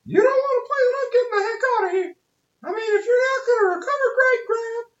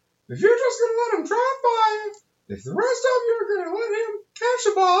If the rest of you are going to let him catch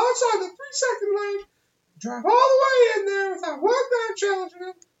the ball outside the 3-second lane, drive all the way in there without one guy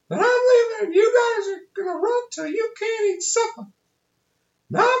challenging him, then I'm leaving and you guys are going to run till you can't eat supper.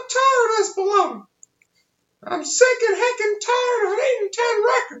 Now I'm tired of this baloney. I'm sick and heckin' tired of an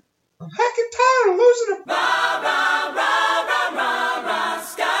 8-10 record. I'm heckin' tired of losing a... Rah, rah, rah, rah, rah, rah,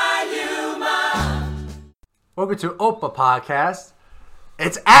 Sky-Yuma. Welcome to OPA Podcast.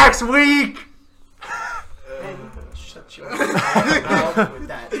 It's Axe Week! Shut your mouth with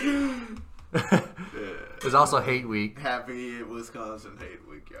that. It's also Hate Week. Happy Wisconsin Hate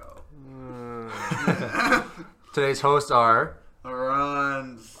Week, y'all. Today's hosts are...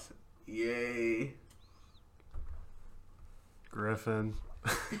 Runs. Yay. Griffin.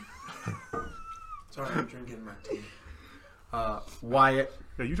 Sorry, I'm drinking my tea. Wyatt.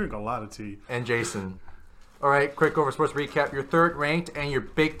 Yeah, you drink a lot of tea. And Jason. All right, quick over sports recap. Your third ranked and your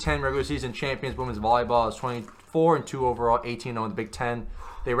Big Ten regular season champions women's volleyball is 24-2 overall, 18-0 in the Big Ten.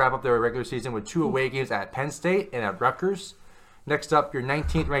 They wrap up their regular season with 2 away games at Penn State and at Rutgers. Next up, your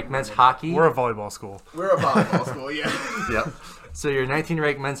 19th ranked men's hockey. We're a volleyball school. Yeah. Yep. So your 19th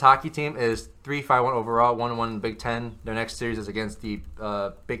ranked men's hockey team is 3-5-1 overall, 1-1 in the Big Ten. Their next series is against the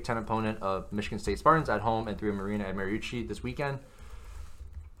Big Ten opponent of Michigan State Spartans at home and 3 Marina at Mariucci this weekend.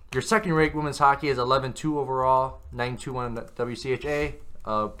 Your second-ranked women's hockey is 11-2 overall, 9-2-1 in the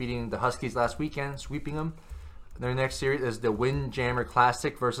WCHA, beating the Huskies last weekend, sweeping them. Their next series is the Windjammer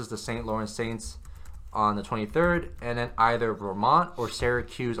Classic versus the St. Lawrence Saints on the 23rd, and then either Vermont or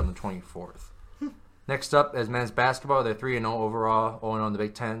Syracuse on the 24th. Next up is men's basketball. They're 3-0 overall, 0-0 in the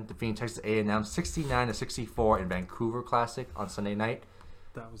Big Ten, defeating Texas A&M 69-64 in Vancouver Classic on Sunday night.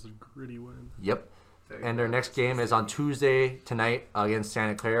 That was a gritty win. Yep. And their next game is on Tuesday tonight against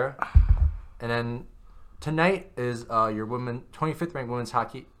Santa Clara. And then tonight is your 25th ranked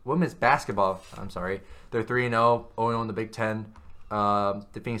women's basketball. They're 3-0, 0-0 in the Big Ten,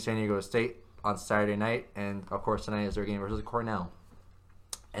 defeating San Diego State on Saturday night. And of course tonight is their game versus Cornell.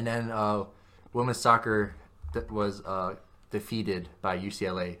 And then women's soccer was defeated by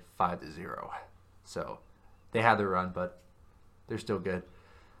UCLA 5-0. So they had their run, but they're still good.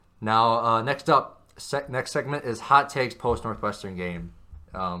 Now next up. Next segment is hot takes post Northwestern game.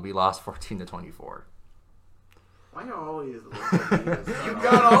 We lost 14-24. Why you always look at me? You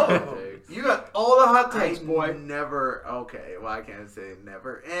got all the takes. You got all the hot takes, boy. Never. Okay, well I can't say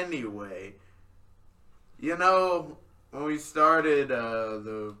never. Anyway, you know when we started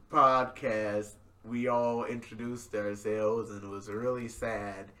the podcast, we all introduced ourselves, and it was really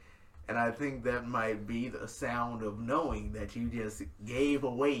sad. And I think that might be the sound of knowing that you just gave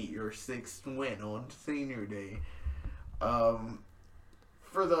away your 6th win on Senior Day. For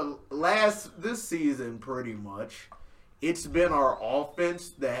this season, pretty much, it's been our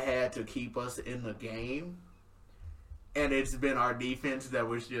offense that had to keep us in the game. And it's been our defense that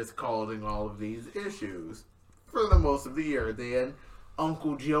was just causing all of these issues for the most of the year. Then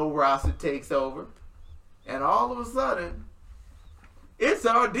Uncle Joe Rosser takes over. And all of a sudden... it's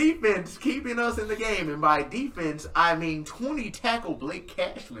our defense keeping us in the game. And by defense, I mean 20 tackle Blake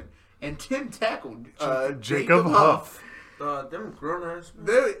Cashman and 10 tackle Jacob Huff. Them grown-ass.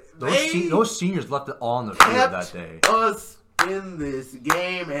 Those seniors left it all on the field that day. Us in this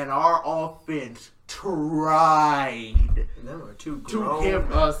game, and our offense tried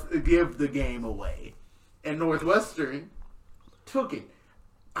to give the game away. And Northwestern took it.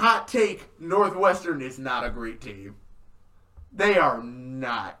 Hot take, Northwestern is not a great team. They are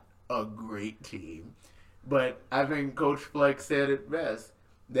not a great team. But I think Coach Fleck said it best.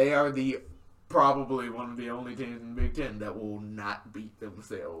 They are probably one of the only teams in the Big Ten that will not beat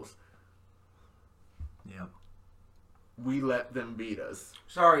themselves. Yeah. We let them beat us.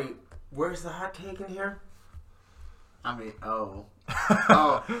 Sorry, where's the hot take in here? I mean,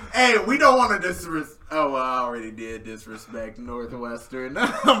 hey, we don't want to disrespect. Oh, well, I already did disrespect Northwestern.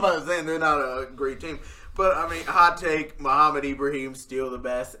 I'm not saying they're not a great team. But, I mean, hot take, Mohamed Ibrahim still the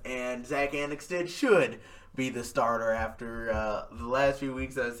best, and Zach Annexstad should be the starter after the last few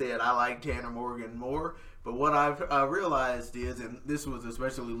weeks. I said I like Tanner Morgan more, but what I've realized is, and this was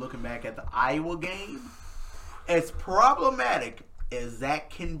especially looking back at the Iowa game, as problematic as Zach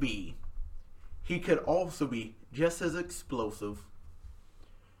can be, he could also be just as explosive.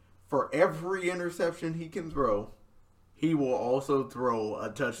 For every interception he can throw, he will also throw a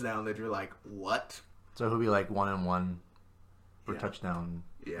touchdown that you're like, what? So he'll be like 1-1 for touchdown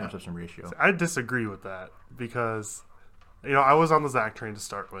interception ratio. I disagree with that because, I was on the Zach train to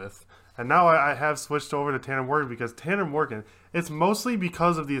start with, and now I have switched over to Tanner Morgan because Tanner Morgan, it's mostly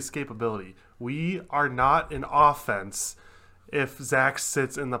because of the escapability. We are not an offense if Zach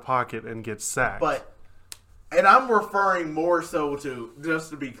sits in the pocket and gets sacked. But And I'm referring more so to, just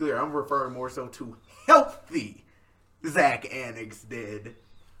to be clear, I'm referring more so to healthy Zach Annexstad.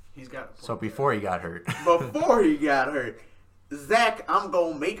 He's got a So before he got hurt. Before he got hurt, Zach, I'm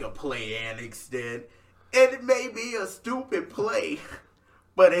going to make a play, Annexstad. And it may be a stupid play,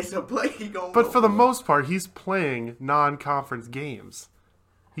 but it's a play he going to But for the most part, he's playing non-conference games.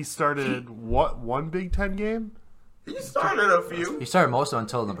 He started, one Big Ten game? He started a few. He started most of them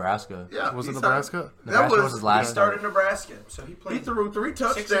until Nebraska. Yeah, Was it he Nebraska? Nebraska was his last He started Nebraska, so he played. He threw 3 6.5.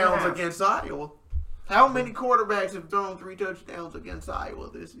 touchdowns against Iowa. How many quarterbacks have thrown 3 touchdowns against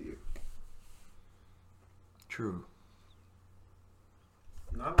Iowa this year? True.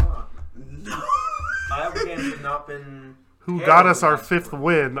 Not a lot. No. Iowa games have not been. Who got us our 5th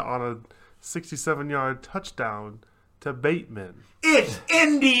win on a 67-yard touchdown to Bateman. It's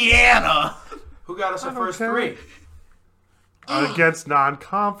Indiana. Who got us our don't first care. 3? Against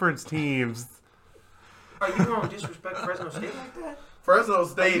non-conference teams. Are you going to disrespect Fresno State like that? Fresno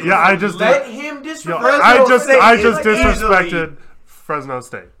State. Yeah, I just Let did. him Yo, disrespect. I just State is disrespected Fresno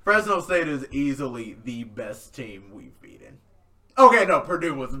State. Fresno State is easily the best team we've beaten. Okay, no,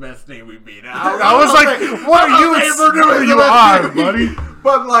 Purdue was the best team we've beaten. I was like, what are you Purdue is the you best on, team. buddy?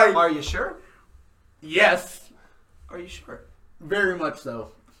 But like, Are you sure? yes, Are you sure? very much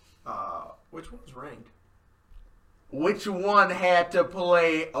so. Which one's ranked? Which one had to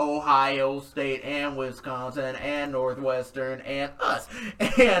play Ohio State and Wisconsin and Northwestern and us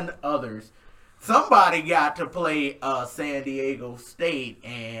and others? Somebody got to play San Diego State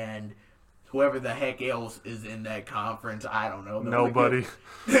and whoever the heck else is in that conference. I don't know. Nobody.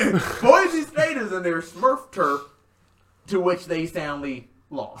 Boise State is in their Smurf turf, to which they soundly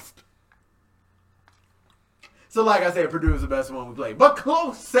lost. So, like I said, Purdue is the best one we played. But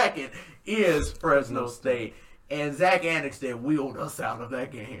close second is Fresno State. And Zach Annexstad wheeled us out of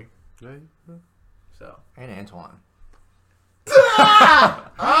that game. So. And Antoine.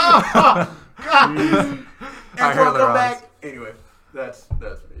 Antoine, heard come back. Anyway, that's me.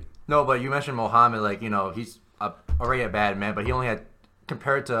 No, but you mentioned Mohammed, like, you know, he's already a bad man, but he only had,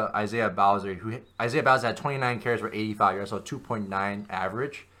 compared to Isaiah Bowser, Isaiah Bowser had 29 carries for 85 yards, so 2.9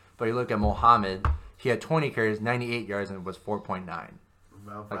 average. But you look at Mohammed, he had 20 carries, 98 yards, and it was 4.9.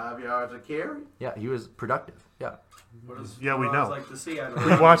 About 5 yards a carry. Yeah, he was productive. Yeah. Yeah, we What know. I'd like to see out of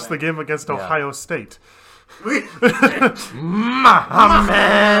We watched the game against Yeah. Ohio State.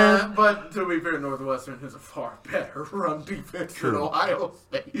 Mohammed! But to be fair, Northwestern has a far better run defense than Ohio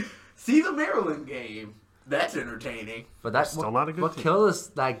State. See the Maryland game. That's entertaining. But that's Still not a good what team. killed us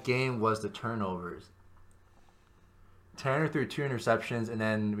that game was the turnovers. Tanner threw 2 interceptions, and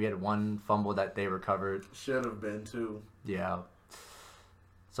then we had 1 fumble that they recovered. Should have been too. Yeah.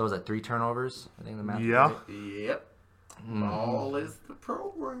 So was that 3 turnovers? I think the math. Yeah. Yep. All is the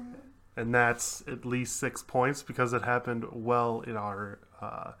program. And that's at least 6 points because it happened well in our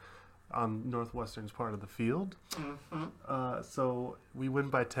on Northwestern's part of the field. So we win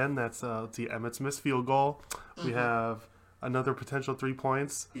by 10. That's let's see, Emmett's missed field goal. We have another potential 3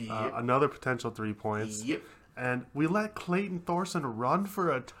 points. Yep. Another potential 3 points. Yep. And we let Clayton Thorson run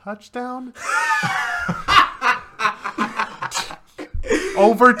for a touchdown.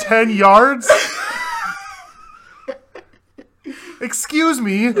 Over 10 yards? Excuse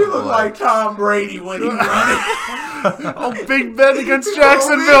me. You look like Tom Brady when he running. Oh, Big Ben against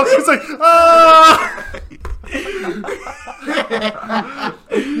Jacksonville. It's like, ah!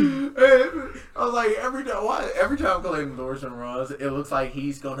 I was like, every time Clayton Thorson runs, it looks like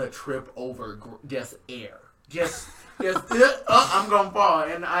he's gonna trip over just air. Just I'm gonna fall.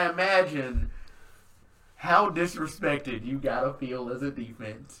 And I imagine how disrespected you gotta feel as a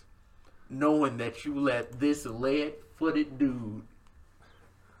defense, knowing that you let this lead-footed dude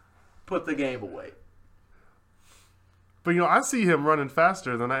put the game away. But, you know, I see him running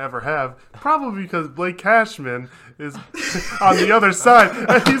faster than I ever have, probably because Blake Cashman is on the other side.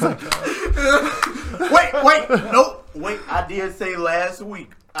 And he's like, Wait, I did say last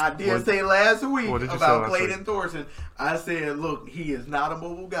week. What did you say about last Clayton week? Thorson. I said, look, he is not a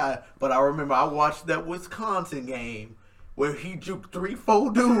mobile guy. But I remember I watched that Wisconsin game where he juked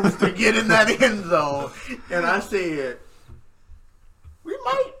 3-4 dudes to get in that end zone. And I said, we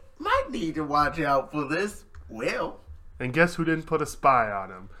might need to watch out for this. Well, and guess who didn't put a spy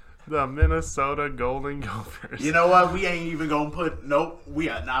on him? The Minnesota Golden Gophers. you know what? We ain't even going to put... Nope, we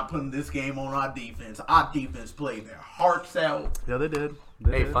are not putting this game on our defense. Our defense played their hearts out. Yeah, they did.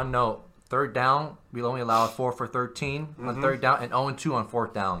 They Hey, did. fun note. 3rd down, we only allowed 4 for 13 on 3rd down and 0-2 on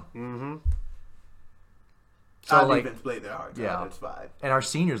 4th down. So Our like, defense played their hearts yeah. out. It's fine. and our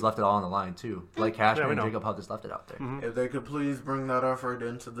seniors left it all on the line too. Blake Cashman we and know. Jacob Huff just left it out there. If they could please bring that effort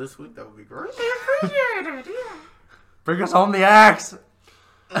into this week, that would be great. Bring us home the axe.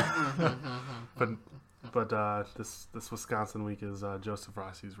 But this Wisconsin week is Joseph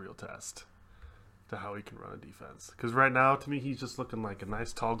Rossi's real test to how he can run a defense. Because right now, to me, he's just looking like a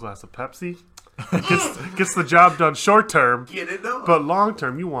nice tall glass of Pepsi. Gets the job done short term, Get it done. but long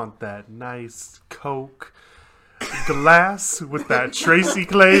term, you want that nice Coke glass with that Tracy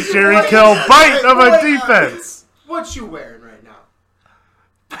Clay, Jerry Kell bite of a defense. What you wearing right now?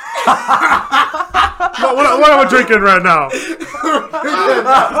 What am I drinking right now?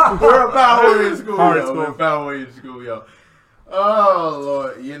 We're a Power school, Power yo. school. We're a Power school, yo. Oh,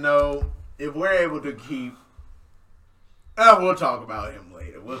 Lord. You know, if we're able to keep... we'll talk about him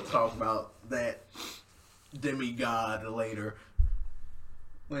later. We'll talk about that demigod later.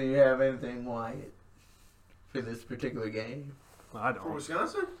 When you have anything, Wyatt, for this particular game? I For don't.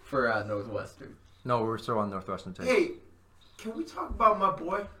 Wisconsin? For Northwestern. No, we're still on Northwestern today. Hey, can we talk about my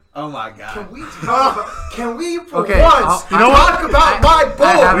boy? Oh, my God. Can we talk about... Can we, for Okay, once, you know talk about my I boy?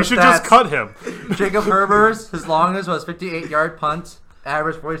 have We it should just stats. cut him. Jacob Herbers, his longest was 58-yard punt,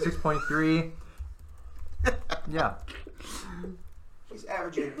 average 46.3. Yeah. He's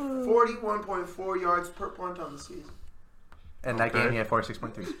averaging 41.4 yards per punt on the season. And that Okay. game he had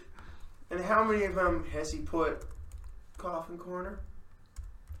 46.3. And how many of them has he put coffin corner?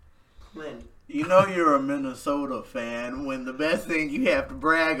 Plenty. You know you're a Minnesota fan when the best thing you have to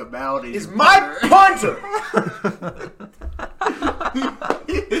brag about is... Is my punter!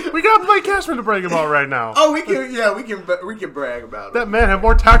 We got Blake Cashman to brag about right now. Oh, we can brag about it. That man had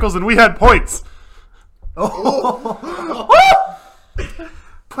more tackles than we had points.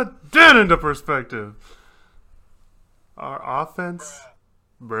 Put that into perspective. Our offense,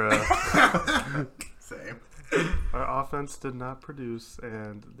 bruh. Same. Our offense did not produce,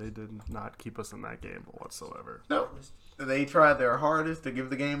 and they did not keep us in that game whatsoever. No, they tried their hardest to give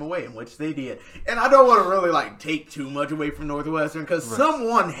the game away, in which they did. And I don't want to really take too much away from Northwestern because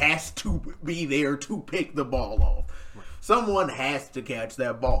someone has to be there to pick the ball off. Someone has to catch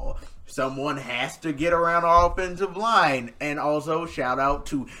that ball. Someone has to get around our offensive line. And also, shout out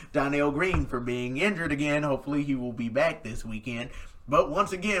to Donnell Green for being injured again. Hopefully, he will be back this weekend. But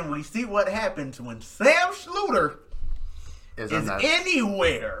once again, we see what happens when Sam Schluter is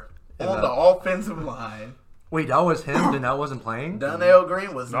anywhere on the offensive line. Wait, that was him? Donnell wasn't playing? Donnell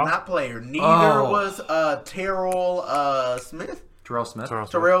Green was No. not player. Neither Oh. was Terrell Smith. Terrell Smith?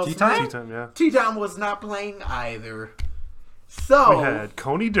 Terrell T-Time? Smith. T-time, yeah. T-Time was not playing either. So, We had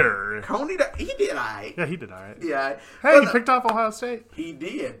Coney Durr. Coney, he did all right. Yeah, he did all right. Yeah. Hey, he But picked off Ohio State. he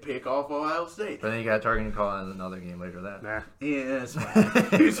did pick off Ohio State. But then you got a targeting call in another game later that. Nah. Yeah, it's fine.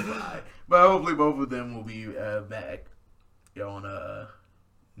 It's fine. But hopefully both of them will be back. Y'all want to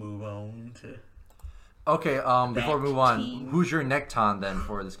move on to... Okay, before we move on, team. who's your Necton then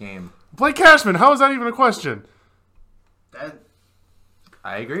for this game? Blake Cashman, how is that even a question? That,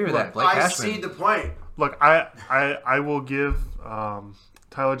 I agree with look, that. Blake I Cashman. see the point. Look, I will give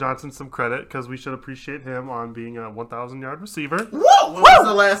Tyler Johnson some credit because we should appreciate him on being a 1,000-yard receiver. Whoa! When was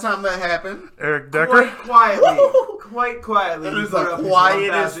the last time that happened? Eric Decker. Quite quietly. That he is put the up his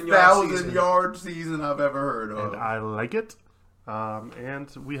quietest 1,000-yard season. 1,000-yard season I've ever heard of. And I like it.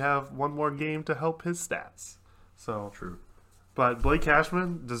 And we have one more game to help his stats. So True. But Blake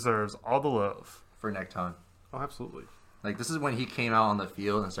Cashman deserves all the love. For Necton. Oh, absolutely. Like, this is when he came out on the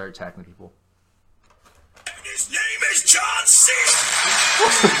field and started tackling people. His name is John Cena.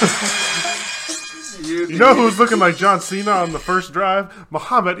 You know who's looking like John Cena on the first drive?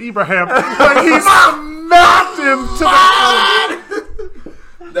 Muhammad Ibrahim. Like he smacked him to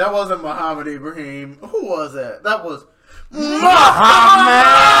the... That wasn't Muhammad Ibrahim. Who was that? That was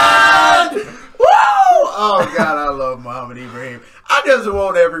Muhammad! Woo! Oh, God, I love Muhammad Ibrahim. I just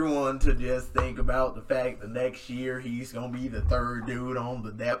want everyone to just think about the fact that next year he's going to be the third dude on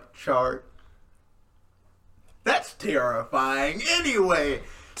the depth chart. That's terrifying. Anyway,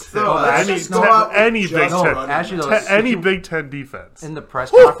 so let's any just go out with any just Big Ten, running actually, back. though, any Big Ten defense. In the press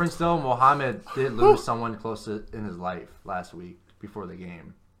conference, though, Mohammed did lose someone close to in his life last week before the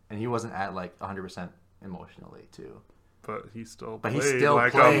game. And he wasn't at, 100% emotionally, too. But he still But played he still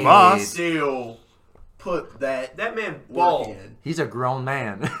like played. a boss. Still put that That man work balled. in. He's a grown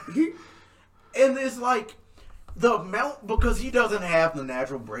man. And it's the amount, because he doesn't have the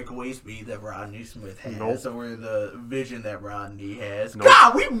natural breakaway speed that Rodney Smith has, Nope. or the vision that Rodney has. Nope.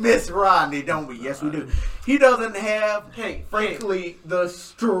 God, we miss Rodney, don't we? Yes, we do. He doesn't have, Hey, frankly, the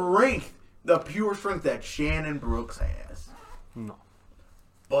strength, the pure strength that Shannon Brooks has. No.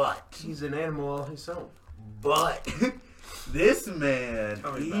 But, He's an animal all his own. But this man,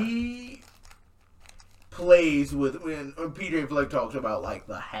 Coming he plays with when PJ Fleck talks about like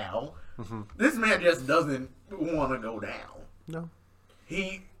the how. This man just doesn't want to go down. No.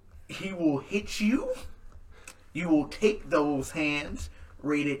 He will hit you. You will take those hands,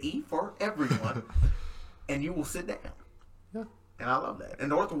 rated E for everyone, and you will sit down. Yeah. And I love that. And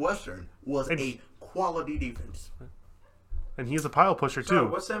Northwestern was a quality defense. And he's a pile pusher, too. Sorry,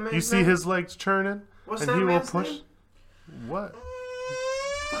 what's that man's You see name? his legs churning, What's and that he will man's push. name? What?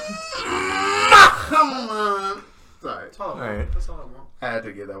 Come on. Sorry. That's all I want. All right. That's all I want. I had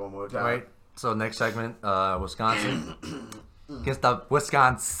to get that one more time. All right. So next segment, Wisconsin against the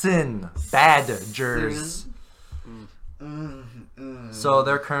Wisconsin Badgers. So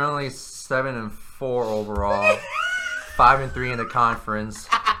they're currently 7-4 overall, 5-3 in the conference.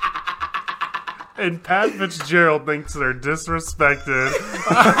 And Pat Fitzgerald thinks they're disrespected.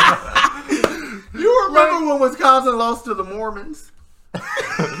 You remember when Wisconsin lost to the Mormons?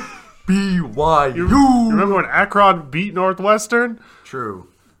 BYU. You remember when Akron beat Northwestern? True.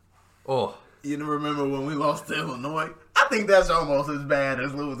 Oh, You remember when we lost to Illinois? I think that's almost as bad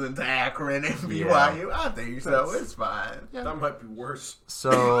as losing to Akron and BYU. I think so. It's fine. That might be worse.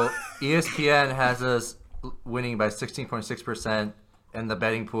 so ESPN has us winning by 16.6%, and the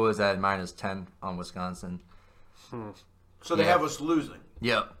betting pool is at -10 on Wisconsin. So they Yeah. have us losing.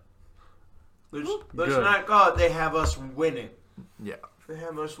 Yep. Let's Good. not call it they have us winning. Yeah. They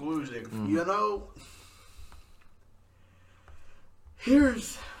have us losing. You know,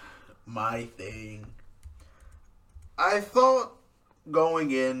 here's my thing. I thought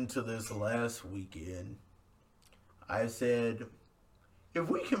going into this last weekend, I said, if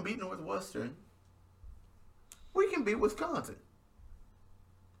we can beat Northwestern, we can beat Wisconsin.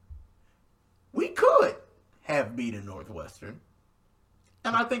 We could have beaten Northwestern.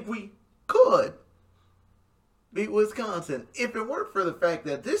 And I think we could beat Wisconsin if it weren't for the fact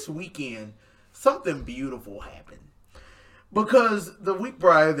that this weekend something beautiful happened. Because the week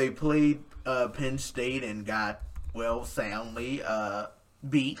prior they played Penn State and got, well, soundly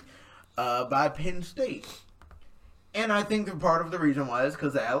beat by Penn State. And I think that part of the reason why is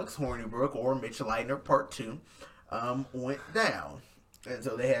because Alex Hornibrook, or Mitch Leitner Part 2, went down. And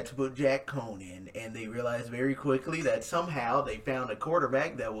so they had to put Jack Cohn in. And they realized very quickly that somehow they found a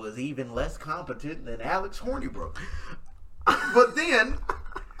quarterback that was even less competent than Alex Hornibrook. But then,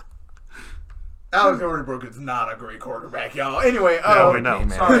 Alex Hornibrook is not a great quarterback, y'all. Anyway, Yeah, we know. Okay,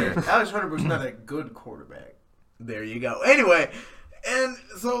 man. Sorry, Alex Hunterbrook's not a good quarterback. there you go. Anyway, and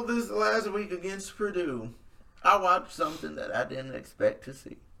so this last week against Purdue, I watched something that I didn't expect to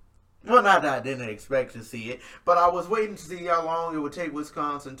see. Well, not that I didn't expect to see it, but I was waiting to see how long it would take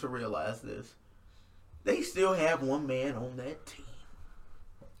Wisconsin to realize this. They still have one man on that team.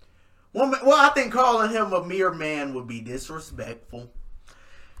 One man, well, I think calling him a mere man would be disrespectful.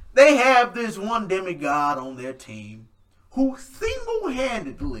 They have this one demigod on their team who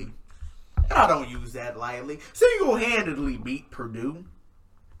single-handedly, and I don't use that lightly, single-handedly beat Purdue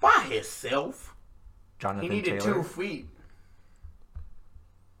by himself. Jonathan He needed Taylor. 2 feet.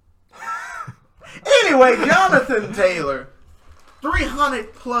 Anyway, Jonathan Taylor,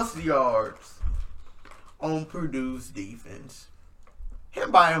 300 plus yards on Purdue's defense.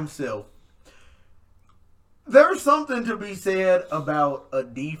 Him by himself. There's something to be said about a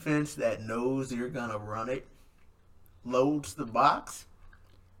defense that knows you're going to run it, loads the box,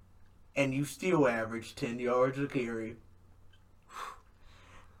 and you still average 10 yards a carry.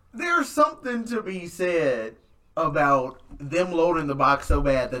 There's something to be said about them loading the box so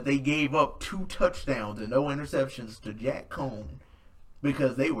bad that they gave up 2 touchdowns and no interceptions to Jack Cohn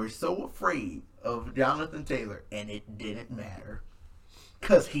because they were so afraid of Jonathan Taylor, and it didn't matter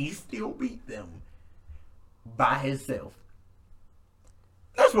because he still beat them by himself.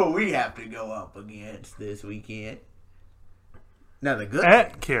 That's what we have to go up against this weekend. Now the good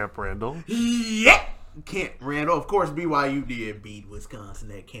At Camp Randall. yeah, Camp Randall. Of course, BYU did beat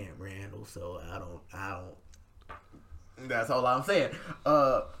Wisconsin at Camp Randall, so I don't. That's all I'm saying.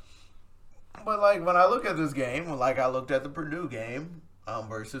 But like when I look at this game, like I looked at the Purdue game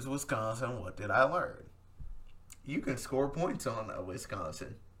versus Wisconsin, what did I learn? You can score points on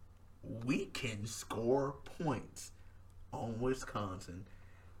Wisconsin. We can score points on Wisconsin.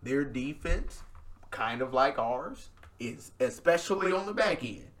 Their defense, kind of like ours, is especially on the back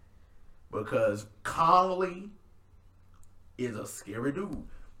end. Because Connolly is a scary dude.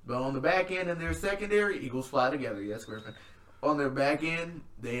 But on the back end and their secondary, Eagles fly together. Yes, Griffin. On their back end,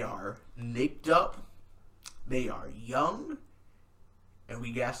 they are nicked up. They are young. And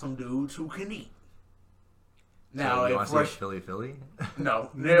we got some dudes who can eat. Now, you if want to see Philly? no,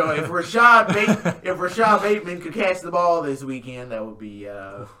 if Rashad Bateman could catch the ball this weekend, that would be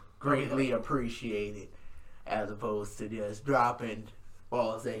greatly appreciated, as opposed to just dropping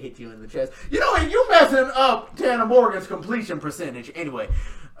balls that hit you in the chest. You know, and you messing up Tanner Morgan's completion percentage. Anyway,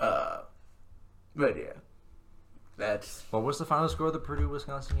 but yeah, that's What was the final score of the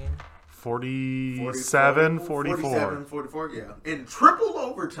Purdue-Wisconsin game? 47, 44. 44, yeah, in triple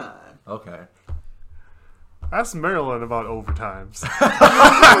overtime. Okay. Ask Maryland about overtimes.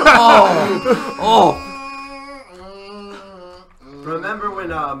 Remember when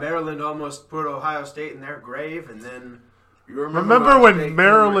Maryland almost put Ohio State in their grave, and then You Remember Ohio State when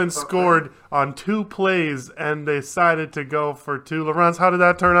Maryland fuck scored on 2 plays and they decided to go for 2? Lawrence, how did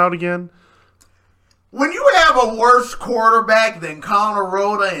that turn out again? When you have a worse quarterback than Connor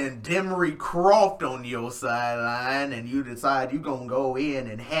Rhoda and Demery Croft on your sideline, and you decide you're going to go in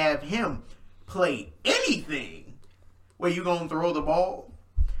and have him play anything where you're going to throw the ball,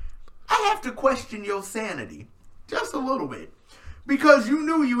 I have to question your sanity just a little bit. Because you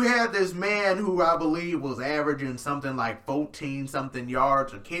knew you had this man who I believe was averaging something like 14-something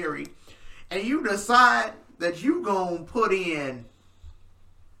yards a carry, and you decide that you going to put in...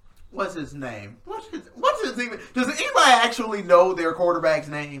 What's his name? What's his name? Does anybody actually know their quarterback's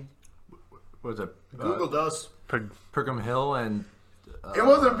name? What was it? Google does. Brigham Hill and... It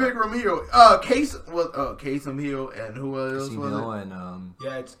wasn't Brigham Hill. Kasem Hill and who else Kasem was Hill it? and...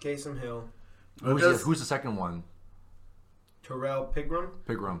 Yeah, it's Kasem Hill. who's the second one? Terrell Pigram.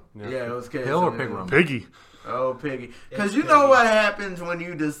 Pigram. Yeah, it was Kasem Hill or Pigram? Piggy. Oh, Piggy. Because It's you know Piggy. what happens when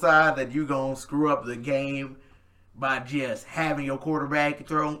you decide that you're going to screw up the game by just having your quarterback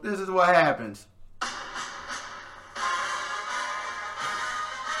throw? This is what happens.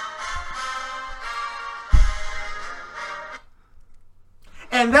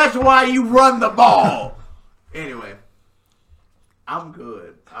 And that's why you run the ball. Anyway, I'm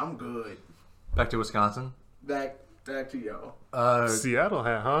good. Back to Wisconsin. Back to y'all. Seattle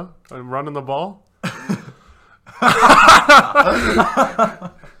hat, huh? I'm running the ball?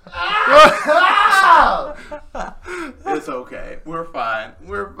 It's okay. We're fine.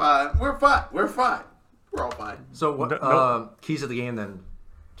 We're all fine. So what No. keys of the game then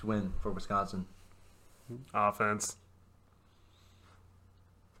to win for Wisconsin? Offense.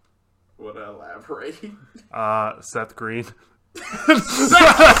 Would I elaborate? Seth Green.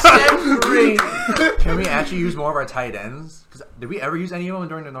 Can we actually use more of our tight ends? 'Cause did we ever use any of them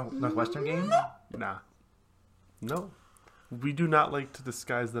during the Northwestern game? Nah. No. We do not like to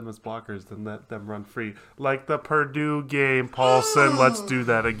disguise them as blockers and let them run free. Like the Purdue game, Paulson. Let's do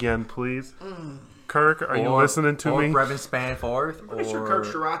that again, please. Kirk, are you listening to me? Brevin Spanforth? Pretty sure Kirk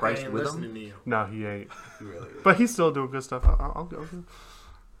Shiraka ain't listening to you. No, he ain't. Really? But he's still doing good stuff. I'll go.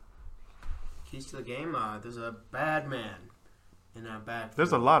 Keys to the game. There's a bad man in that backfield.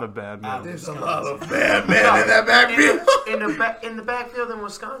 There's a lot of bad men. There's a lot of bad men in that backfield. in the backfield in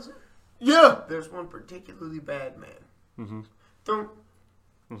Wisconsin. Yeah. There's one particularly bad man. Mm-hmm.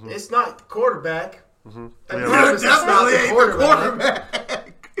 It's not the quarterback. Mm-hmm. I Yeah, promise it's not Definitely the ain't the quarterback.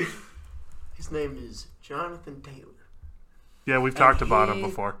 quarterback. His name is Jonathan Taylor. Yeah, we've talked about him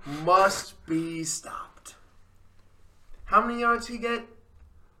before. Must be stopped. How many yards he get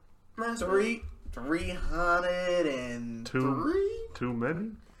last week? 303. Too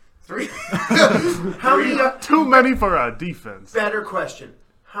many? How many? Too many for our defense. Better question.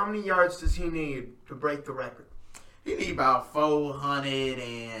 How many yards does he need to break the record? He need about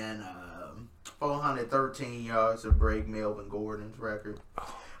 413 yards to break Melvin Gordon's record.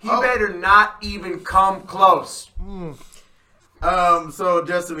 He better not even come close. So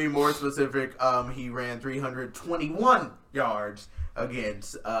just to be more specific, he ran 321 yards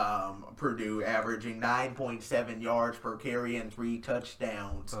against Purdue, averaging 9.7 yards per carry and 3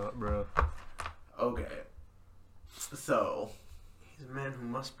 touchdowns. Bro. Okay. So He's a man who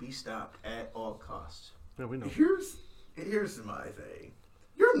must be stopped at all costs. Yeah, we know. here's my thing.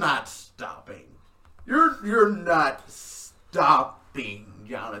 You're not stopping. You're not stopping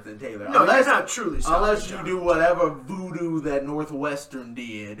Jonathan Taylor. No, you're not truly stopping. Unless you Jonathan. do whatever voodoo that Northwestern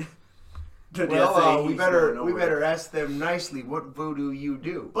did. To just say Well, we he's going better over. ask them nicely what voodoo you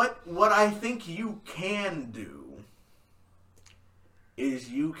do. But what I think you can do is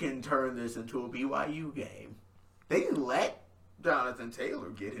you can turn this into a BYU game. They let Jonathan Taylor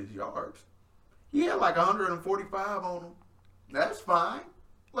get his yards. He had like 145 on him. That's fine.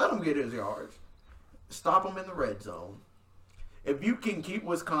 Let him get his yards. Stop him in the red zone. If you can keep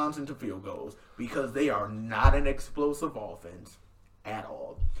Wisconsin to field goals, because they are not an explosive offense at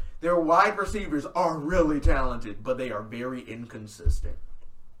all. Their wide receivers are really talented, but they are very inconsistent.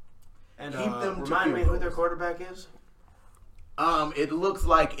 And Keep them to remind me field who their goals. quarterback is. It looks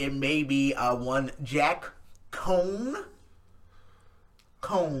like it may be one Jack Cohn.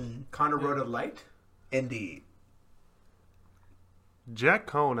 Connor Rhoda Light. Indeed. Jack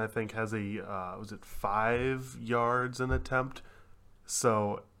Cohn, I think, has a was it 5 yards an attempt?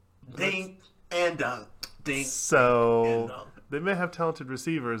 So Dink and dunk. Dink. So and dunk. they may have talented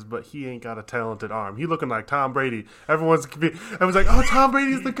receivers, but he ain't got a talented arm. He looking like Tom Brady. Everyone's like, "Oh, Tom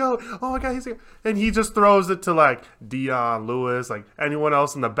Brady's the GOAT. Oh my God, he's the..." And he just throws it to like Deion Lewis, like anyone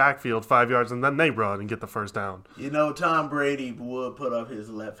else in the backfield 5 yards, and then they run and get the first down. You know, Tom Brady would put up his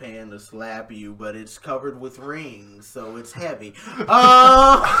left hand to slap you, but it's covered with rings, so it's heavy.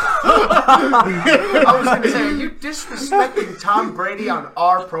 I was going to say, are you disrespecting Tom Brady on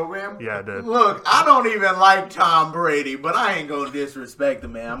our program? Yeah, I did. Look, I don't even like Tom Brady, but I ain't gonna disrespect the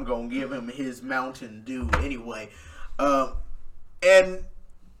man. I'm gonna give him his Mountain Dew anyway. And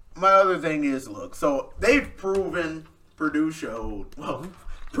my other thing is, look, so they've proven, Purdue showed, well,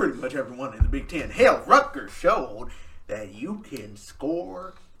 pretty much everyone in the Big Ten, hell, Rutgers showed that you can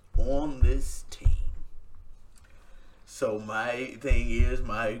score on this team. So my thing is,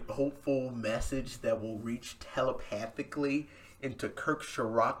 my hopeful message that will reach telepathically into Kirk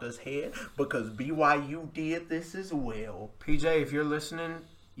Sharaka's head, because BYU did this as well. PJ, if you're listening,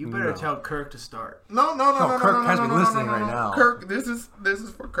 you better tell Kirk to start. No, Kirk has me listening right now. Kirk, this is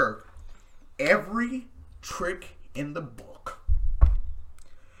for Kirk. Every trick in the book.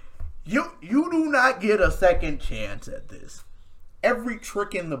 You do not get a second chance at this. Every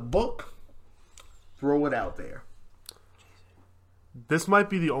trick in the book, throw it out there. This might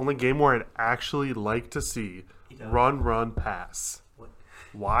be the only game where I'd actually like to see run, pass.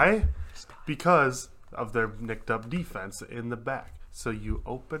 Why? Because of their nicked up defense in the back. So you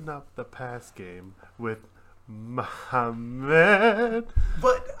open up the pass game with Muhammad.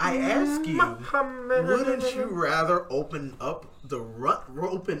 But I ask you, wouldn't you rather open up the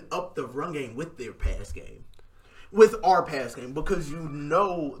run game with their pass game? With our pass game, because you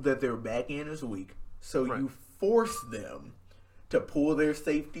know that their back end is weak. So you force them to pull their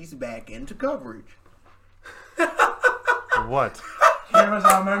safeties back into coverage. What? Here's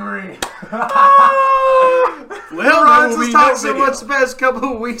our memory. Well, Ron's there will has be talked no so video. much the past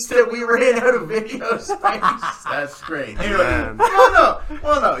couple of weeks that we ran out of video space. That's great. Man. Well,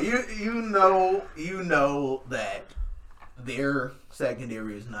 no. You know that their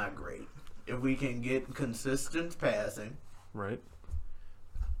secondary is not great. If we can get consistent passing, Right.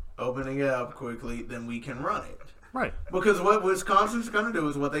 opening it up quickly, then we can run it. Right. Because what Wisconsin's going to do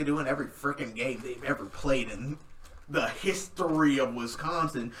is what they do in every freaking game they've ever played in the history of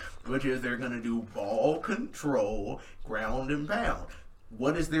Wisconsin, which is they're going to do ball control, ground and pound.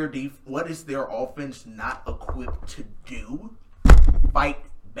 What is their offense not equipped to do? Fight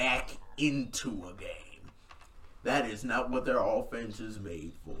back into a game. That is not what their offense is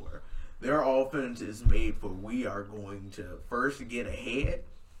made for. Their offense is made for, we are going to first get ahead,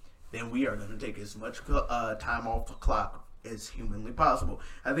 then we are going to take as much time off the clock as humanly possible.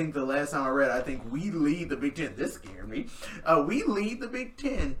 I think the last time I read, I think we lead the Big Ten. This scared me. We lead the Big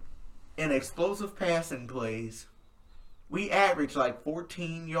Ten in explosive passing plays. We average like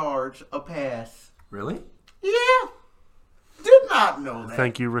 14 yards a pass. Really? Yeah. Did not know that.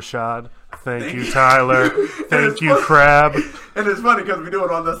 Thank you, Rashad. Thank you, Tyler. Thank you, Crab. And it's funny because we do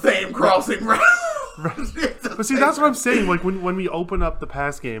it on the same crossing route. But see, that's what I'm saying. Like when we open up the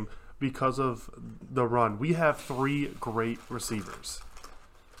pass game because of the run, we have 3 great receivers.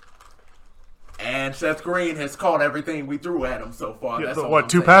 And Seth Green has caught everything we threw at him so far. That's all What, I'm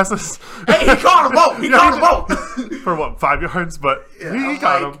 2 saying. passes? Hey, he caught them both. He caught them both. For what, 5 yards? But Yeah, he I'm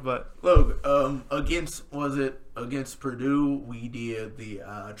got like, him. But look, against Purdue, we did the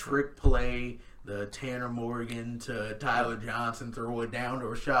trick play, the Tanner Morgan to Tyler Johnson, throw it down to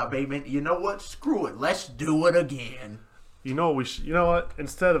Rashad Bateman. You know what? Screw it. Let's do it again. you know what you know what?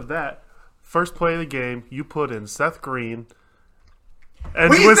 Instead of that, first play of the game, you put in Seth Green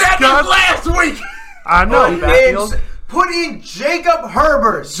and We said this Wisconsin. last week. I know. Backfield? Put in Jacob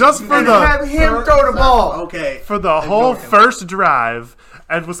Herbert. Just for and the- have him throw the ball. Okay. For the whole Ignore him. first drive,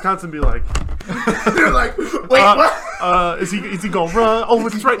 and Wisconsin be like, They're like, wait, what? is he gonna run? Oh,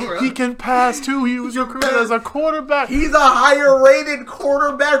 it's right. He can pass too. He was recruited as a quarterback. He's a higher rated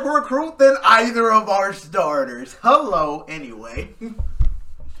quarterback recruit than either of our starters. Hello, anyway.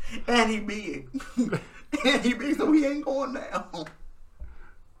 And he big. So he ain't going down.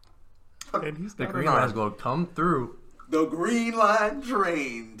 And he's The got green an arm. line's going to come through. The Green Line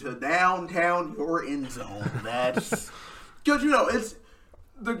train to downtown your end zone. That's because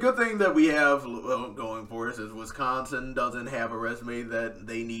The good thing that we have going for us is Wisconsin doesn't have a resume that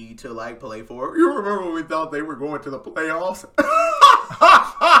they need to like play for. You remember when we thought they were going to the playoffs?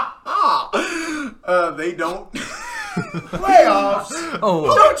 They don't. Playoffs.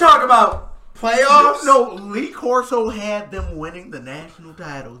 Oh, Don't talk about playoffs. No, Lee Corso had them winning the national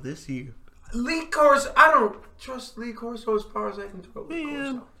title this year. Lee Corso. I don't trust Lee Corso as far as I can throw. Lee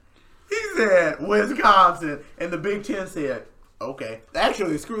Corso. He said Wisconsin, and the Big Ten said, okay.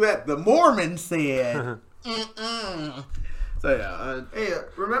 Actually, screw that. The Mormons said, mm-mm. So, yeah. Hey,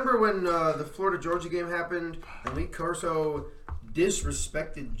 remember when the Florida-Georgia game happened and Lee Corso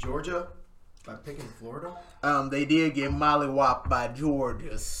disrespected Georgia by picking Florida? They did get mollywopped by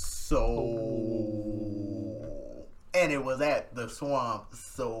Georgia, so... And it was at the Swamp,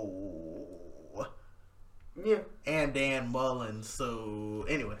 so... Yeah. And Dan Mullen, so...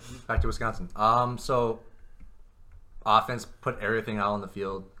 Anyway. back to Wisconsin. So offense put everything out on the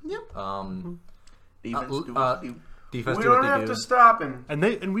field. Yep. Defense, Defense We do what don't they have do, to stop him. And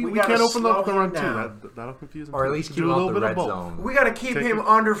we We gotta can't open up the slow run him too. down. That'll confuse them. or at too. least We keep can him do a out little the bit of red both. zone. We got to keep Take him it.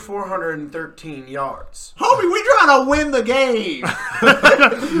 under 413 yards. Homie, we trying to win the game.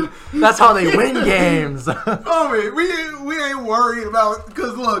 That's how they win games. Homie, we ain't worried about...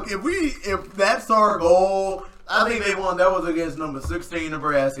 Because, look, if that's our goal... I think they won. That was against number 16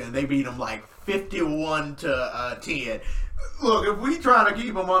 Nebraska, and they beat them like 51-10. Look, if we trying to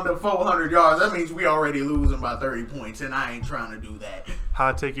keep them under 400 yards, that means we already losing by 30 points, and I ain't trying to do that.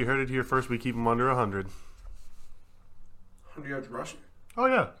 Hot take, you heard it here first. We keep them under 100. 100 yards rushing. Oh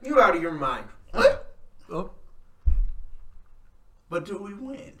yeah. You out of your mind. What? Oh, But do we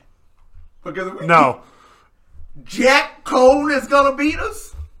win? Because if we No, Jack Cone is gonna beat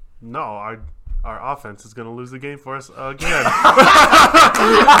us. no. Our offense is going to lose the game for us again.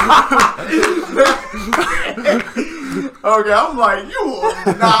 Okay, I'm like, you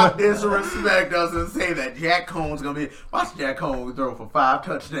will not disrespect us and say that Jack Cone's gonna be. Watch Jack Cone throw for 5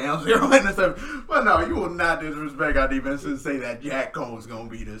 touchdowns, 0 interceptions. But no, you will not disrespect our defense and say that Jack Cone's gonna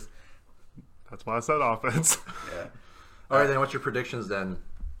beat us. That's why I said offense. Yeah. all right. Then what's your predictions then?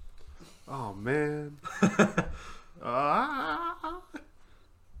 Oh man.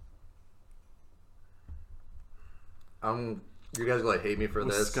 You guys gonna hate me for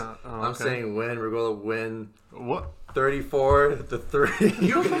this. I'm I'm saying win. We're gonna win What? 34-3.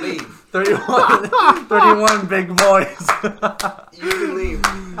 You can leave. 31 big boys. You can leave.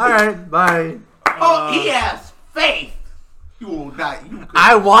 All right, bye. Oh, he has faith. You will not. You could.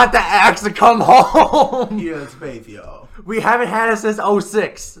 I want the Axe to come home. He has faith, y'all. We haven't had it since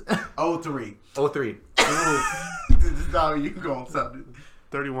 06. 03. 03. This is how you going something.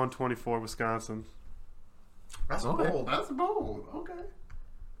 31-24 Wisconsin. That's Okay. bold. That's bold. Okay.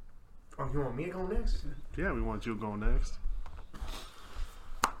 Oh, you want me to go next? Yeah, we want you to go next.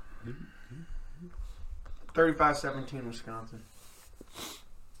 35-17 Wisconsin.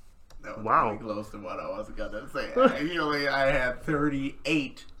 That was Wow. pretty close to what I was gonna say. Actually, I had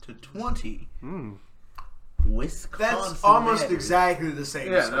 38-20. Wisconsin. That's almost Badgers. exactly the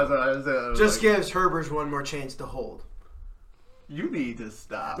same. Yeah, score. that's what I said. Just gives Herbers one more chance to hold. You need to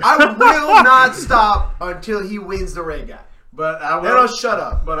stop. I will not stop until he wins the Ray guy. But I Then will I'll shut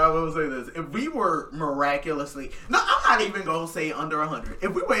up. But I will say this: if we were miraculously, no, I'm not even gonna say under 100.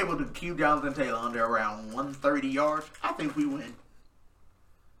 If we were able to keep Jonathan Taylor under around 130 yards, I think we win.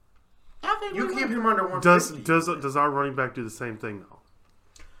 I think You we keep win. him under 150. Does our running back do the same thing though?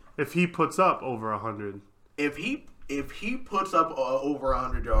 If he puts up over 100, If he puts up over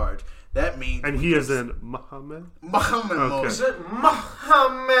 100 yards, that means and he is in Muhammad. Muhammad Okay. mode. Is it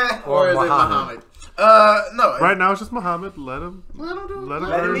Muhammad? Or is Muhammad. it Muhammad? No. Right now it's just Muhammad. Let him Let him do it. let him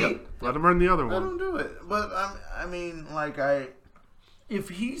Let him earn eat. let him earn the other Let him one. do it. But I mean, if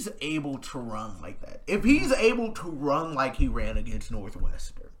he's able to run like that, if he's able to run like he ran against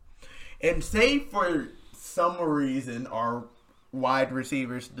Northwestern, and say for some reason our wide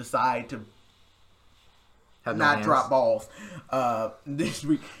receivers decide to Have no not hands. drop balls this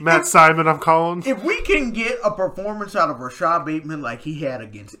week, Matt Simon, I'm calling. if we can get a performance out of Rashad Bateman like he had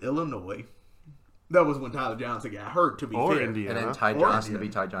against Illinois, that was when Tyler Johnson got hurt. To be Or fair, And then Indiana. Ty Or Johnson to be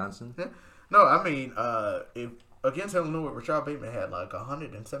Indiana. Ty Johnson. No, I mean, if against Illinois, Rashad Bateman had like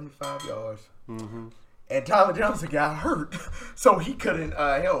 175 yards, and Tyler Johnson got hurt, so he couldn't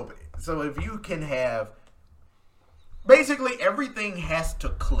help it. So if you can have, basically everything has to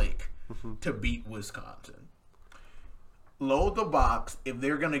click to beat Wisconsin. Load the box if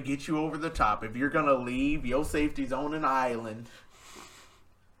they're gonna get you over the top. If you're gonna leave your safeties on an island,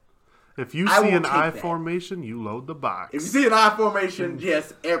 If you I see will an take I that. formation, you load the box. If you see an I formation,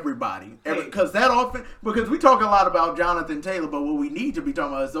 yes, everybody. Because that often, because we talk a lot about Jonathan Taylor, but what we need to be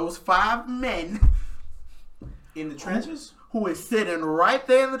talking about is those 5 men In the trenches? who is sitting right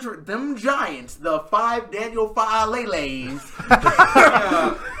there in them giants, the 5 Daniel Faalele's.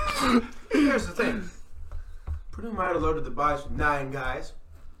 Here's the thing. Purdue might have loaded the box with 9 guys,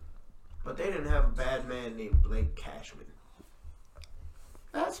 but they didn't have a bad man named Blake Cashman.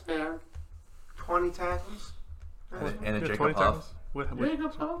 That's fair. 20 tackles? And a Yeah, Jacob 20 Huff. tackles. With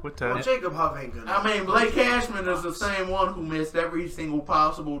Jacob Huff? 10. Well, Jacob Huff ain't gonna. I mean, Blake Cashman is the same one who missed every single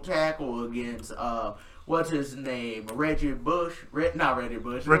possible tackle against, what's his name? Reggie Bush? Not Reggie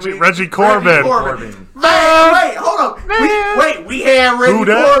Bush. Reggie Corbin. Corbin. Man, wait, hold on. We had Reggie Who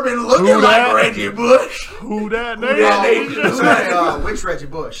that? Corbin looking Who like that? Reggie Bush. Who that that name? name? It's like, which Reggie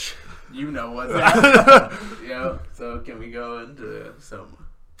Bush? You know what's happening. Yeah, so can we go into some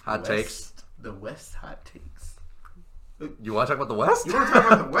Hot takes. The West hot takes. You want to talk about the West? You want to talk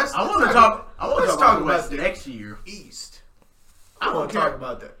about the West? I want to talk Let's about the about West the next year. East. I I don't want to care. talk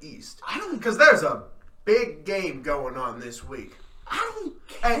about the East. I don't Because there's a big game going on this week. I don't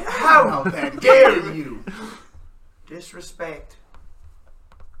care And how about that dare game. you disrespect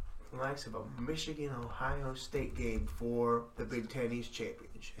the likes of a Michigan-Ohio State game for the Big Ten East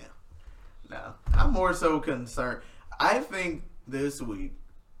Championship? No, I'm more so concerned. I think this week,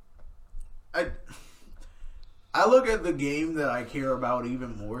 I look at the game that I care about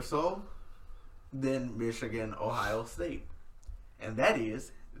even more so than Michigan Ohio State, and that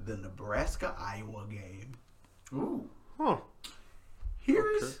is the Nebraska Iowa game. Ooh. Huh.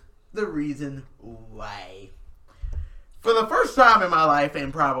 Here's the reason why. For the first time in my life,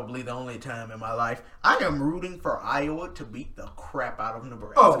 and probably the only time in my life, I am rooting for Iowa to beat the crap out of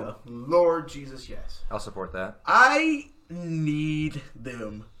Nebraska. Oh, Lord Jesus, yes. I'll support that. I need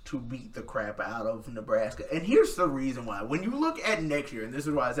them to beat the crap out of Nebraska. And here's the reason why. When you look at next year, and this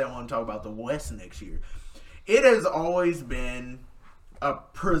is why I said I want to talk about the West next year, it has always been a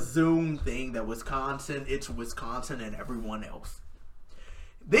presumed thing that it's Wisconsin and everyone else.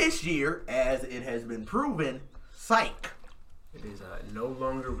 This year, as it has been proven, psych. It is no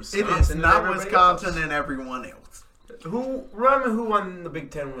longer It Wisconsin. is and not everybody Wisconsin else. and everyone else. Who won the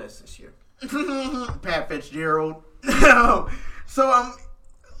Big Ten West this year? Pat Fitzgerald.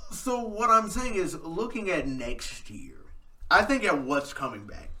 So what I'm saying is, looking at next year, I think at what's coming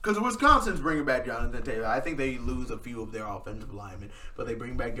back, because Wisconsin's bringing back Jonathan Taylor. I think they lose a few of their offensive linemen, but they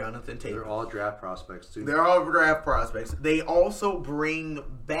bring back Jonathan Taylor. They're all draft prospects, too. They're all draft prospects. They also bring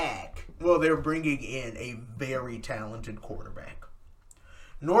back, they're bringing in a very talented quarterback.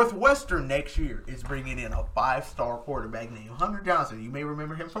 Northwestern next year is bringing in a 5-star quarterback named Hunter Johnson. You may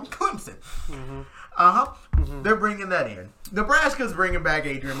remember him from Clemson. They're bringing that in. Nebraska's bringing back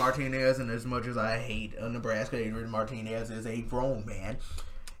Adrian Martinez, and as much as I hate Nebraska, Adrian Martinez is a grown man.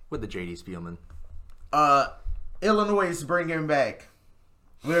 With the J.D. Spielman. Illinois is bringing back.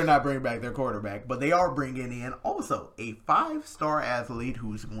 They're not bringing back their quarterback, but they are bringing in also a 5-star athlete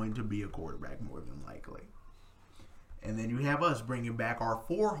who's going to be a quarterback more than likely. And then you have us bringing back our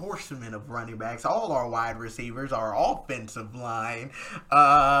 4 horsemen of running backs, all our wide receivers, our offensive line,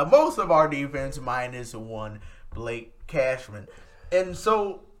 most of our defense minus one, Blake Cashman. And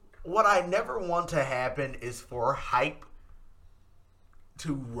so what I never want to happen is for hype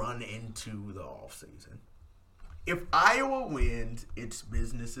to run into the offseason. If Iowa wins, it's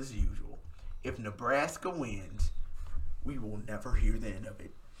business as usual. If Nebraska wins, we will never hear the end of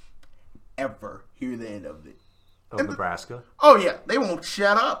it. Ever hear the end of it. Of Nebraska. Oh, yeah. They won't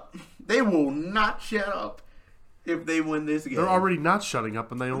shut up. They will not shut up if they win this game. They're already not shutting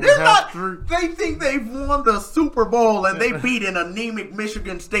up, and they only They're have not. 3. They think they've won the Super Bowl, and they beat an anemic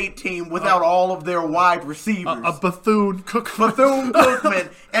Michigan State team without all of their wide receivers. A Bethune-Cookman. Bethune-Cookman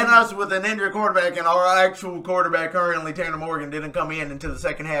and us with an injured quarterback, and our actual quarterback currently, Tanner Morgan, didn't come in until the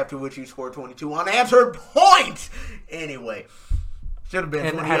second half, to which he scored 22 unanswered points. Anyway, should have been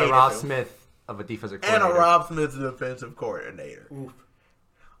And 28 had a Rob if it- Smith of a defensive and coordinator. a Rob Smith defensive coordinator.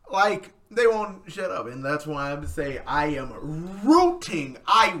 Like, they won't shut up, and that's why I'm saying I am rooting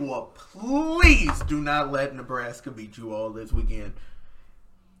Iowa. Please do not let Nebraska beat you all this weekend.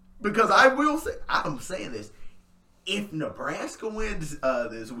 Because I will say, I'm saying this, if Nebraska wins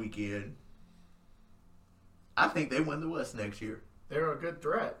this weekend, I think they win the West next year. They're a good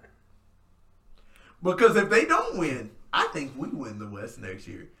threat. Because if they don't win, I think we win the West next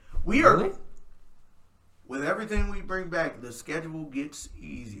year. We are... Really? With everything we bring back, the schedule gets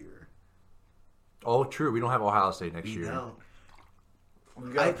easier. Oh, true. We don't have Ohio State next We year. don't.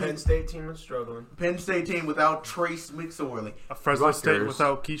 We got I a Penn think- State team that's struggling. Penn State team without Trace McSorley A Fresno State Rutgers.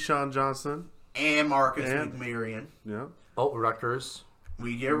 without Keyshawn Johnson. and Marcus And- McMarion. Yeah. Oh, Rutgers.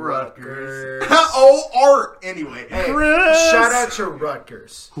 We get Rutgers. Rutgers. Oh, Art. Anyway, Hey, Chris! shout out to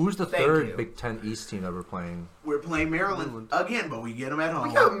Rutgers. Who's the Thank third you. Big Ten East team that we're playing? we're playing Maryland again, but we get them at home.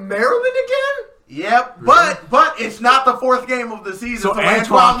 We got Maryland again? Yep, but it's not the fourth game of the season, So so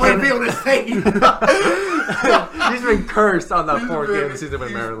Antoine Antoine wouldn't be able to say. He's been cursed on that fourth game of the season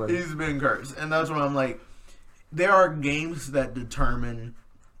with Maryland. He's been cursed, and that's what I'm like. There are games that determine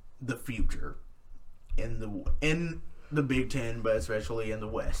the future in the Big Ten, but especially in the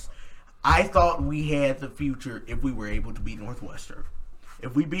West. I thought we had the future if we were able to beat Northwestern.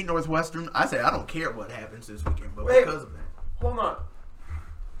 If we beat Northwestern, I say I don't care what happens this weekend, but Wait. because of that. Hold on.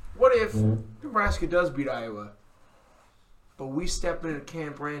 What if Nebraska does beat Iowa, but we step into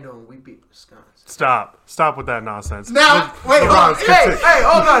Camp Randall and we beat Wisconsin? Stop with that nonsense. Now, wait, hold on. Hey,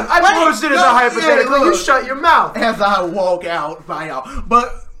 hold on. I posed it as a hypothetical. You look. shut your mouth. As I walk out, buy out.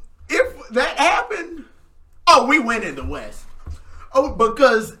 But if that happened, we win in the West. Oh,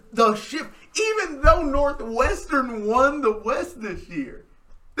 because the shift, even though Northwestern won the West this year,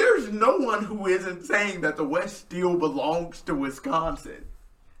 there's no one who isn't saying that the West still belongs to Wisconsin.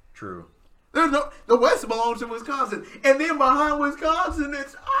 True. The West belongs to Wisconsin. And then behind Wisconsin,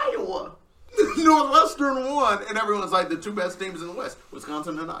 it's Iowa. Northwestern won, and everyone's like the two best teams in the West,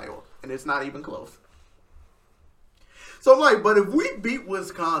 Wisconsin and Iowa. And it's not even close. So I'm like, but if we beat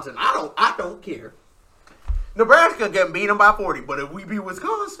Wisconsin, I don't care. Nebraska can beat them by 40, but if we beat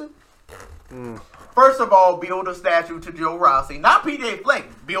Wisconsin, first of all, build a statue to Joe Rossi. Not PJ Fleck.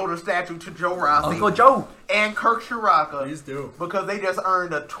 Build a statue to Joe Rossi. Uncle Joe. And Kirk Shiraka. Please do. Because they just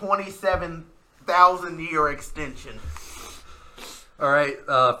earned a 27,000-year extension. All right,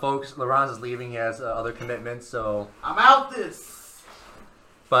 folks. Laurent is leaving. He has other commitments, so. I'm out this.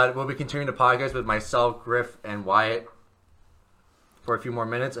 But we'll be continuing the podcast with myself, Griff, and Wyatt for a few more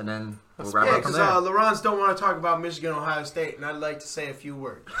minutes, and then we'll wrap Yeah, up from because there. Laurents don't want to talk about Michigan, Ohio State, and I'd like to say a few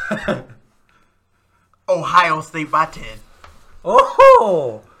words. Ohio State by 10.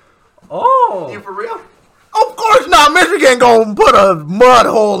 Oh! You for real? Of course not. Michigan gonna put a mud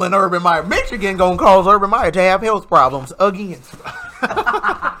hole in Urban Meyer. Michigan gonna cause Urban Meyer to have health problems again.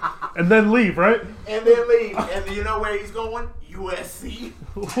 And then leave, right? And then leave. And you know where he's going? USC.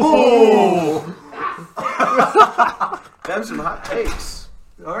 Them some hot takes.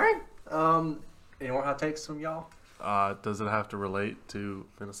 All right. Any more hot takes from y'all? Does it have to relate to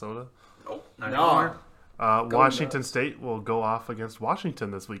Minnesota? Not No. anymore? Washington State will go off against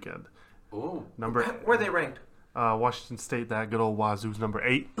Washington this weekend. Ooh. Where they ranked? Washington State, that good old Wazoo's number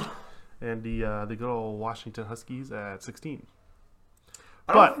 8, and the good old Washington Huskies at 16.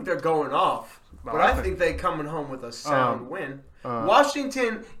 I don't But- think they're going off, but I think they're coming home with a sound win.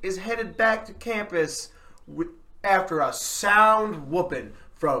 Washington is headed back to campus after a sound whooping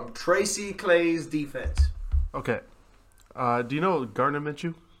from Tracy Clay's defense. Okay. Do you know Gardner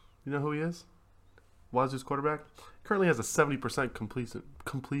Minshew? You know who he is? Wazoo's quarterback. Currently has a 70%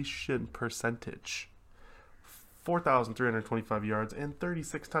 completion percentage. 4,325 yards and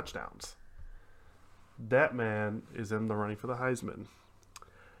 36 touchdowns. That man is in the running for the Heisman.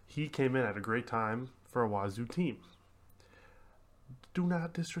 He came in at a great time for a Wazoo team. Do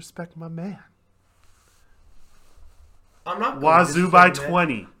not disrespect my man. I'm not gonna Wazoo by disrespect that.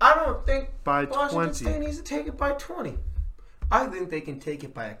 20. I don't think By Washington 20. State needs to take it by 20. I think they can take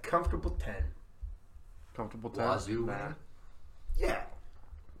it by a comfortable 10. Comfortable 10. Wazoo, man. Yeah.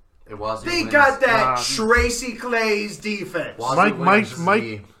 It was. They got that Tracy Clay's defense.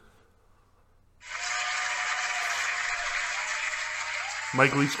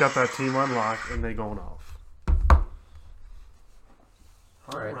 Mike Leach got that team on lock, and they going off. All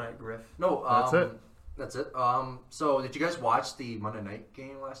right. right, Griff. No, That's it. That's it. So, did you guys watch the Monday night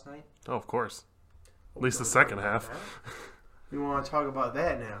game last night? Oh, of course. At least the second half. We want to talk about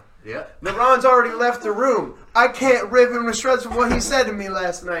that now. Yeah. LeBron's already left the room. I can't rip him to shreds for what he said to me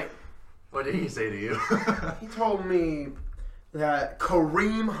last night. What did he say to you? He told me that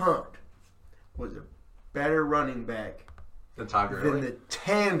Kareem Hunt was a better running back The Todd than Gurley. the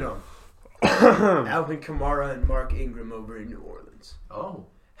tandem Alvin Kamara and Mark Ingram over in New Orleans. Oh.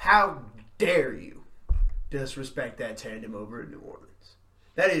 How dare you disrespect that tandem over in New Orleans?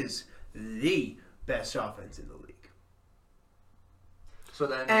 That is the best offense in the league. So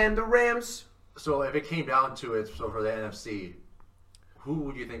then, And the Rams, so if it came down to it, so for the NFC, who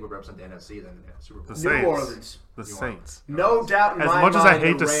would you think would represent the NFC then in the Super Bowl? The New Saints. Orleans. The Saints. No doubt in As my much as mind, I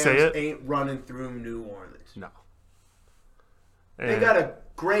hate the to Rams say it- ain't running through New Orleans. No. They got a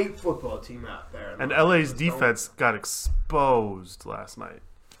great football team out there. And LA's defense got exposed last night.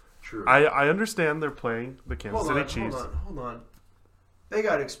 True. I understand they're playing the Kansas City Chiefs. Hold on. They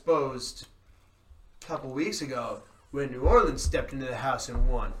got exposed a couple weeks ago when New Orleans stepped into the house and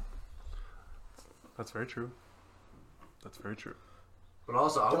won. That's very true. But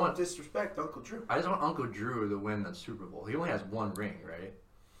also, I Don't disrespect Uncle Drew. just want Uncle Drew to win the Super Bowl. He only has one ring, right?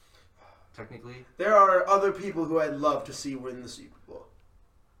 Technically. There are other people who I'd love to see win the Super Bowl.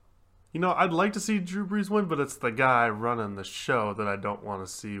 You know, I'd like to see Drew Brees win, but it's the guy running the show that I don't want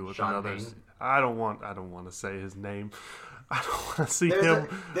to see with Sean another. Payton? I don't want to say his name. I don't want to see There's him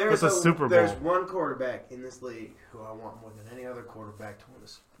with a Super Bowl. There's one quarterback in this league who I want more than any other quarterback to win a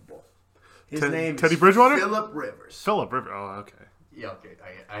Super Bowl. His name Teddy is Bridgewater? Phillip Rivers. Phillip Rivers. Oh, okay. Yeah, okay.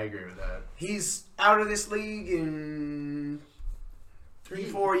 I agree with that. He's out of this league in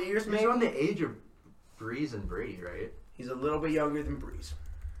 3-4 years, maybe. He's around the age of Breeze and Brady, right? He's a little bit younger than Breeze.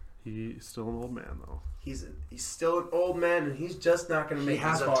 He's still an old man, though. He's still an old man, and he's just not going to He make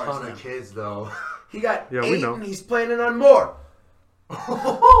has as a far ton as of them. kids, though. He got Yeah, we 8, know. and he's planning on more.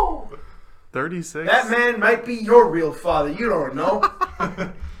 36. That man might be your real father. You don't know.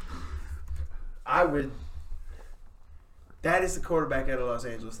 I would. That is the quarterback out of Los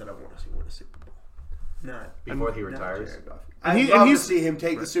Angeles that I want to see win a Super Bowl. Not Before he not retires. Jared Goff. And I'd he- love and to he's- see him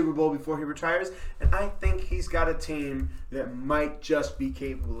take the Super Bowl before he retires, and I think he's got a team that might just be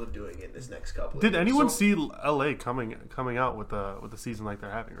capable of doing it this next couple of Did years. anyone So- see LA coming out with the season like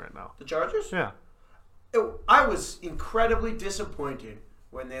they're having right now? the Chargers? Yeah. I was incredibly disappointed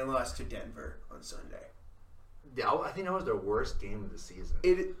when they lost to Denver on Sunday. Yeah, I think that was their worst game of the season.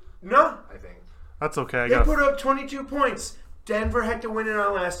 No, I think. That's okay. they put up 22 points. Denver had to win it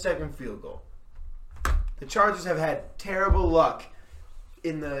on last second field goal. The Chargers have had terrible luck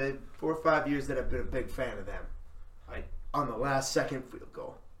in the 4 or 5 years that I've been a big fan of them. On the last second field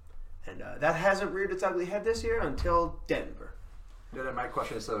goal. And that hasn't reared its ugly head this year until Denver. Yeah, then my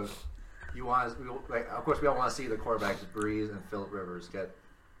question is, so you want, of course, we all want to see the quarterbacks Breeze and Phillip Rivers get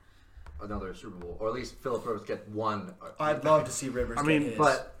another Super Bowl, or at least Phillip Rivers get one. I'd love to see Rivers I mean, get his.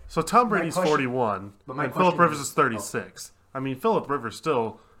 But So Tom Brady's question- 41, but my and Phillip question Rivers is- is 36. I mean, Phillip Rivers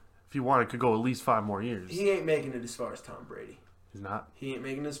still, if you wanted, could go at least 5 more years. he ain't making it as far as Tom Brady. He's not. He ain't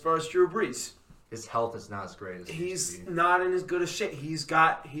making it as far as Drew Brees. his health is not as great as it used He's to be. not in as good a shape. He's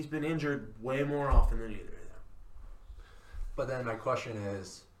been injured way more often than either of them. But then my question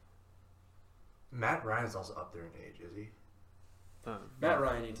is, Matt Ryan's also up there in age, is he? Matt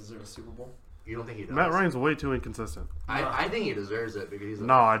Ryan ain't deserve a Super Bowl. You don't think he does? Matt Ryan's way too inconsistent. I think he deserves it because he's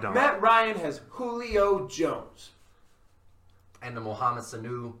No, I don't. Matt Ryan has Julio Jones. and the Mohamed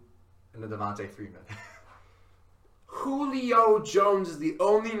Sanu and the Devontae Freeman. Julio Jones is the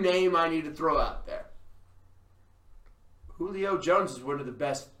only name I need to throw out there. Julio Jones is one of the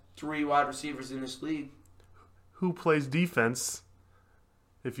best 3 wide receivers in this league. Who plays defense?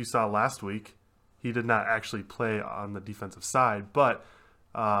 If you saw last week, he did not actually play on the defensive side, but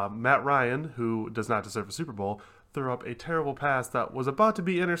Matt Ryan, who does not deserve a Super Bowl, threw up a terrible pass that was about to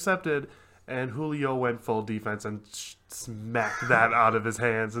be intercepted, and Julio went full defense and smacked that out of his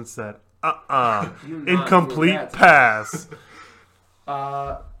hands and said, You not do incomplete that. pass.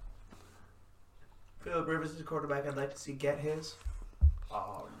 Phillip Rivers is a quarterback I'd like to see get his.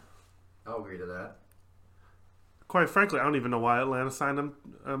 I'll agree to that. Quite frankly, I don't even know why Atlanta signed him,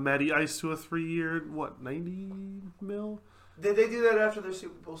 Matty Ice, to a 3-year, 90 mil? Did they do that after their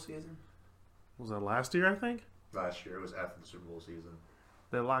Super Bowl season? Was that last year, I think? Last year, it was after the Super Bowl season.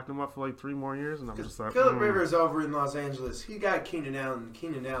 They locked him up for like 3 more years, and I'm just like, Phillip Rivers over in Los Angeles, he got Keenan Allen.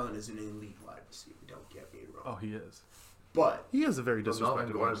 Keenan Allen is an elite wide receiver. Don't get me wrong. Oh, he is. But He is a very Melvin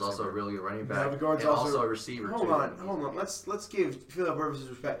disrespectful Gordon's wide also a receiver. really good running back. Melvin Gordon's and also a receiver, hold too. on. Let's give Phillip Rivers his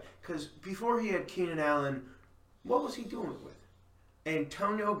respect. Because before he had Keenan Allen, what was he doing with?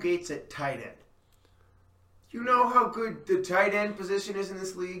 Antonio Gates at tight end. You know how good the tight end position is in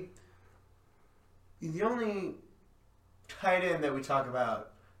this league? The only tight end that we talk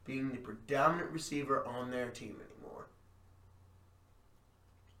about being the predominant receiver on their team anymore.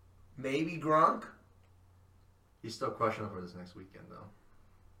 Maybe Gronk? He's still questionable for this next weekend,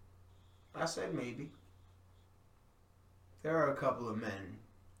 though. I said maybe. There are a couple of men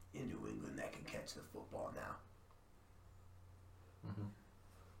in New England that can catch the football now. Mm-hmm.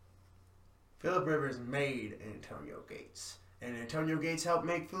 Phillip Rivers made Antonio Gates, and Antonio Gates helped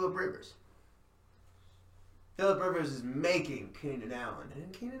make Phillip Rivers. Phillip Rivers is making Keenan Allen,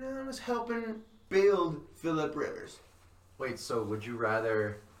 and Keenan Allen is helping build Phillip Rivers. Wait, so would you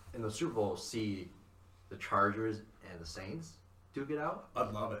rather, in the Super Bowl, see the Chargers and the Saints duke it out?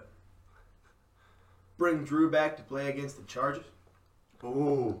 I'd love it. Bring Drew back to play against the Chargers.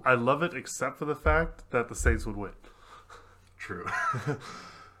 Ooh. I love it, except for the fact that the Saints would win. True.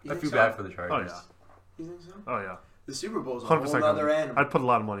 You I think feel so? bad for the Chargers. Oh, yeah. You think so? Oh, yeah. The Super Bowl is a whole 100%. nother animal. I'd put a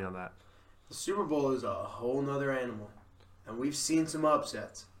lot of money on that. The Super Bowl is a whole nother animal. And we've seen some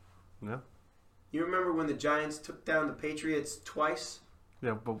upsets. Yeah. You remember when the Giants took down the Patriots twice?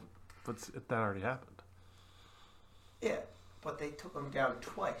 Yeah, but that already happened. Yeah, but they took them down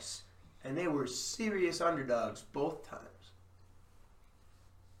twice. And they were serious underdogs both times.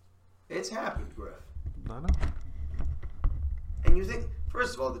 It's happened, Griff. I know. And you think,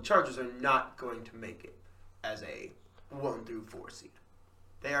 first of all, the Chargers are not going to make it as a 1 through 4 seed.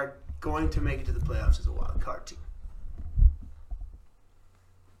 They are going to make it to the playoffs as a wild card team.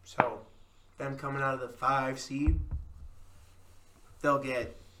 So, them coming out of the 5 seed, they'll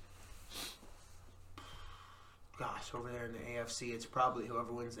get, gosh, over there in the AFC, it's probably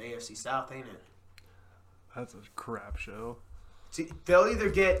whoever wins the AFC South, ain't it? That's a crap show. See, they'll either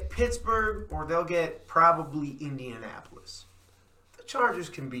get Pittsburgh or they'll get probably Indianapolis. The Chargers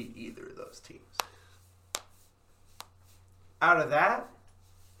can beat either of those teams. Out of that,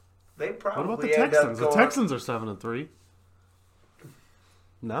 they probably What about the end Texans? up going, The Texans are 7-3.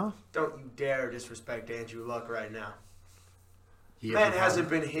 No? Don't you dare disrespect Andrew Luck right now. He Man actually hasn't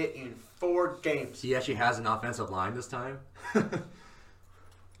been hit in 4 games. He actually has an offensive line this time.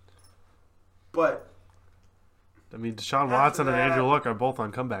 But I mean, Deshaun After Watson and that- Andrew Luck are both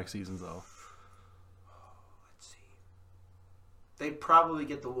on comeback seasons, though. let's see. They probably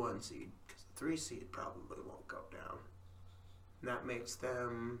get the 1 seed because the 3 seed probably won't go down. And that makes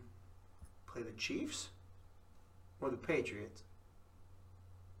them play the Chiefs or the Patriots.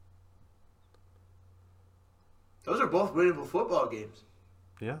 Those are both winnable football games.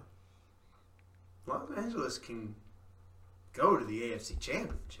 Yeah. Los Angeles can go to the AFC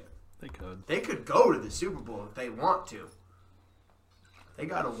Championship. They could. They could go to the Super Bowl if they want to. They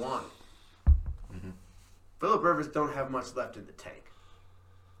got to want it. Phillip Rivers don't have much left in the tank.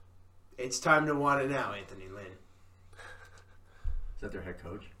 It's time to want it now, Anthony Lynn. Is that their head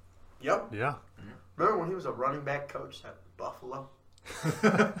coach? Yep. Yeah. Remember when he was a running back coach at Buffalo?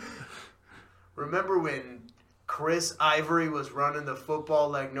 Remember when Chris Ivory was running the football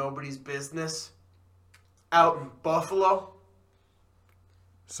like nobody's business out in Buffalo?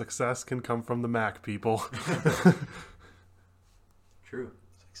 Success can come from the MAC, people. True.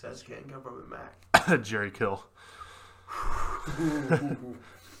 Success can't come from a Mac. Jerry Kill.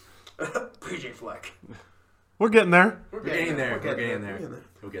 PJ Fleck. We're getting there. We're getting there. We're We're getting there. We're getting there.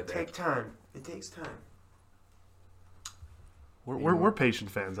 We'll get there. Take time. It takes time. We're patient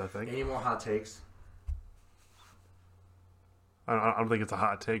fans, I think. Any more hot takes? I don't think it's a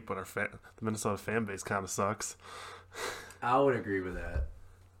hot take, but the Minnesota fan base kind of sucks. I would agree with that.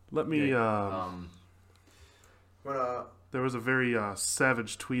 Let me. When There was a very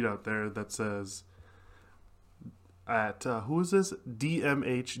savage tweet out there that says, who is this?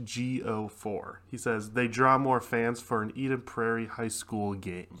 DMHGO4. He says, they draw more fans for an Eden Prairie High School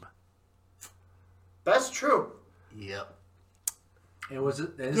game. that's true. Yep. And was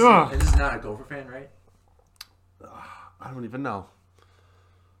it? This Ugh. is not a Gopher fan, right? I don't even know.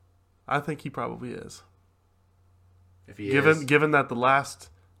 I think he probably is. If he is, Given that the last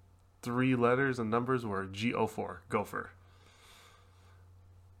 3 letters and numbers were GO4, Gopher.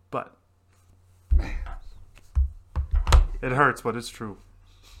 But it hurts, but it's true.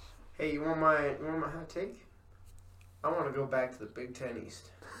 Hey, you want my hot take? I want to go back to the Big Ten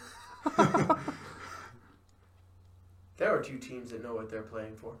East. There are 2 teams that know what they're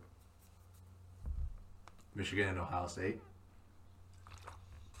playing for. Michigan and Ohio State.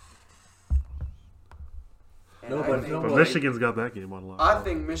 And No, I but- think, no, But Well, Michigan's got that game on lock. I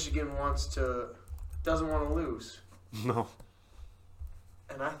think Michigan doesn't want to lose. No.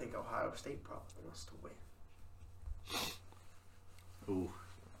 And I think Ohio State probably wants to win. Ooh.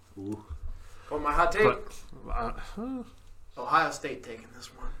 Well, my hot take, But, Ohio State taking this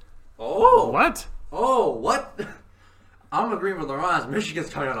one. Oh. what? Oh, what? I'm agreeing with Laurent. Michigan's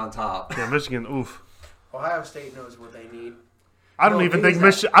coming out on top. Yeah, Michigan. Oof. Ohio State knows what they need. I don't No, even thing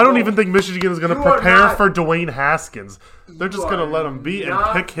think is that- I don't no. even think Michigan is going to You are prepare not- for Dwayne Haskins. They're just You going to are let him be and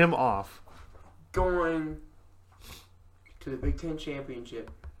not- pick him off. Going to the Big Ten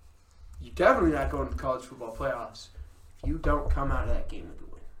Championship, you're definitely not going to the college football playoffs if you don't come out of that game with a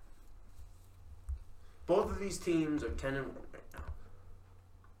win. Both of these teams are 10-1 right now.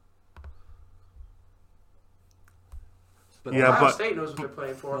 But Yeah, Ohio but- State knows what they're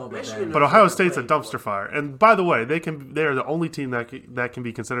playing for. No, but Michigan then- knows But what Ohio they're State's a playing dumpster for. fire. And by the way, they are the only team that can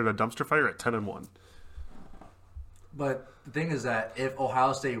be considered a dumpster fire at 10-1. But the thing is that if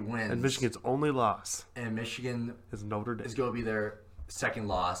Ohio State wins, And Michigan's only loss and Michigan is Notre Dame. is going to be their second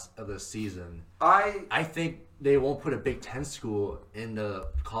loss of the season. I think they won't put a Big Ten school in the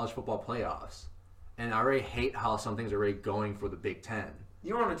college football playoffs. And I already hate how some things are already going for the Big Ten.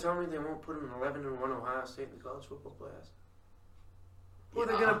 You want to tell me they won't put an 11-1 Ohio State in the college football playoffs? Who are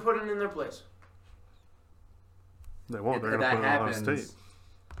they going to put in their place? They won't. They're If going to that put Ohio happens,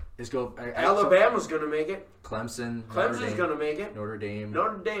 State. Alabama's going to make it. Clemson, Clemson's going to make it. Notre Dame,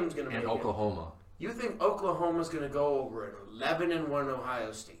 Notre Dame's going to make and Oklahoma. it. You think Oklahoma's going to go over an 11-1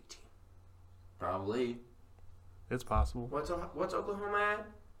 Ohio State team? Probably. It's possible. What's Oklahoma at?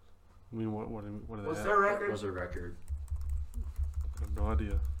 I mean, what are they What's at? their What record? was their record? I have no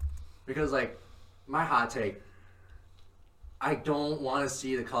idea. Because, like, my hot take, I don't want to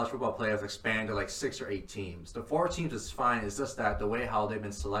see the college football playoffs expand to, like, 6 or 8 teams. The 4 teams is fine. It's just that the way how they've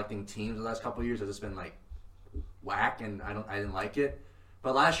been selecting teams the last couple of years has just been, like, whack, and I didn't like it.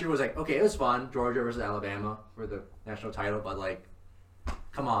 But last year was like, okay, it was fun. Georgia versus Alabama for the national title. But, like,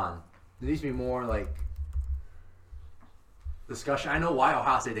 come on. There needs to be more, like, discussion. I know why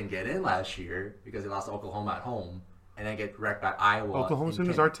Ohio State didn't get in last year because they lost to Oklahoma at home and then get wrecked by Iowa. Oklahoma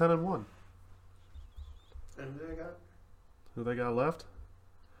Sooners are 10-1. And who they got? Who they got left?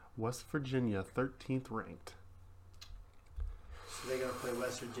 West Virginia, 13th ranked. So they're going to play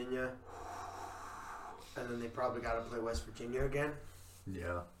West Virginia. And then they probably got to play West Virginia again.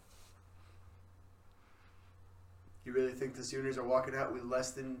 Yeah. You really think the Sooners are walking out with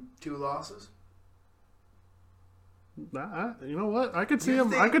less than 2 losses? You know what? I could see You him.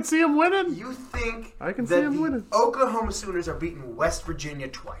 think- I could see him winning. You think I can that see him the winning. Oklahoma Sooners are beating West Virginia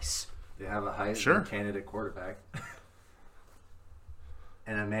twice? They have a Heisman Sure. candidate quarterback.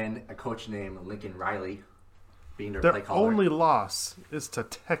 And a coach named Lincoln Riley being their play Their caller. only loss is to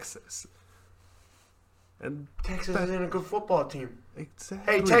Texas. And Texas isn't a good football team.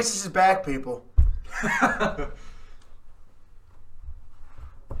 exactly. Hey, Texas is back, people. Huh?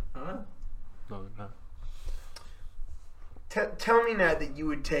 No, they're not. Tell me now that you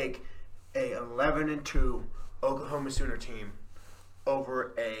would take a 11-2 Oklahoma Sooner team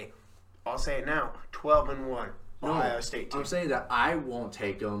over a, I'll say it now, 12-1 Ohio State team. I'm saying that I won't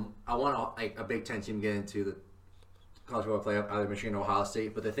take them. I want a Big Ten team to get into the college football playoff, either Michigan or Ohio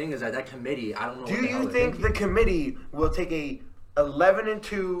State. But the thing is that committee, I don't know. Do what the hell you they're think thinking. the committee will take a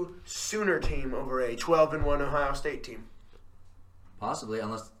 11-2 Sooner team over a 12-1 Ohio State team? Possibly,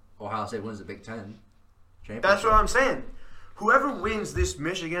 unless Ohio State wins the Big Ten championship. That's what I'm saying. Whoever wins this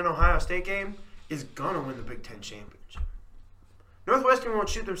Michigan-Ohio State game is going to win the Big Ten championship. Northwestern won't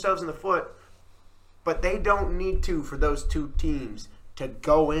shoot themselves in the foot, but they don't need to for those two teams to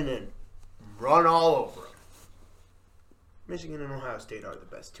go in and run all over them. Michigan and Ohio State are the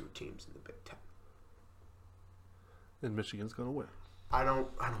best 2 teams in the Big Ten. And Michigan's going to win. I don't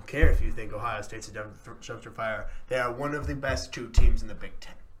care if you think Ohio State's a dumpster fire. They are one of the best 2 teams in the Big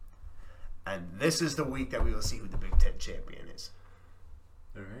Ten. And this is the week that we will see who the Big Ten champion is.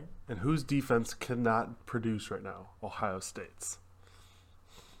 All right. And whose defense cannot produce right now? Ohio State's.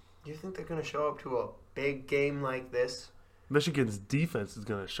 Do you think they're going to show up to a big game like this? Michigan's defense is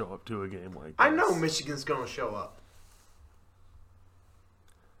going to show up to a game like this. I know Michigan's going to show up.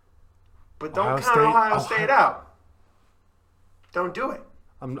 But don't Ohio count State- Ohio State out. Don't do it.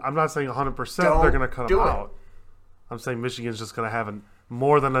 I'm not saying 100% Don't they're going to cut do them it. out. I'm saying Michigan's just going to have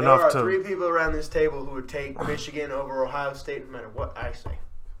more than There enough are to. 3 people around this table who would take Michigan over Ohio State no matter what I say.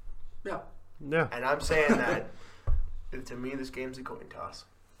 Yeah. Yeah. And I'm saying that, to me, this game's a coin toss.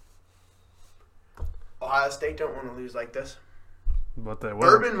 Ohio State don't want to lose like this. But they will.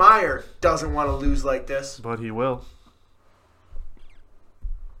 Urban Meyer doesn't want to lose like this. But he will.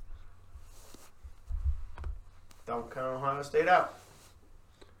 Don't count Ohio State out.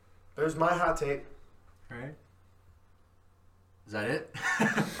 There's my hot take. All right. Is that it?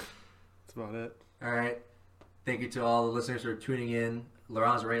 That's about it. All right. Thank you to all the listeners for tuning in.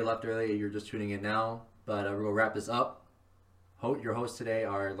 Laurent's already left early. You're just tuning in now. But we'll wrap this up. Your hosts today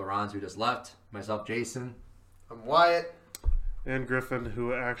are Laurent, who just left. Myself, Jason. I'm Wyatt. And Griffin,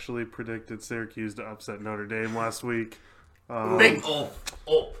 who actually predicted Syracuse to upset Notre Dame last week. Big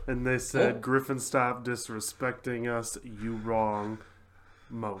And they said, Griffin, stop disrespecting us. You wrong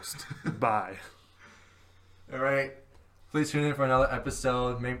most. Bye. All right. Please tune in for another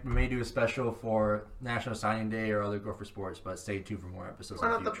episode. We may do a special for National Signing Day or other Gopher Sports, but stay tuned for more episodes Why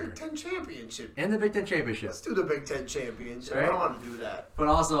in not the the Big future. Ten Championship? And the Big Ten Championship. Let's do the Big Ten Championship. Right. I want to do that. But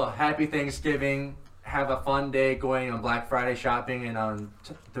also, happy Thanksgiving. Have a fun day going on Black Friday shopping and on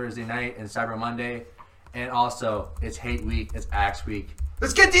Thursday night and Cyber Monday. And also, it's Hate Week. It's Axe Week.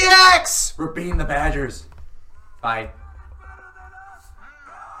 Let's get the axe! We're beating the Badgers. Bye.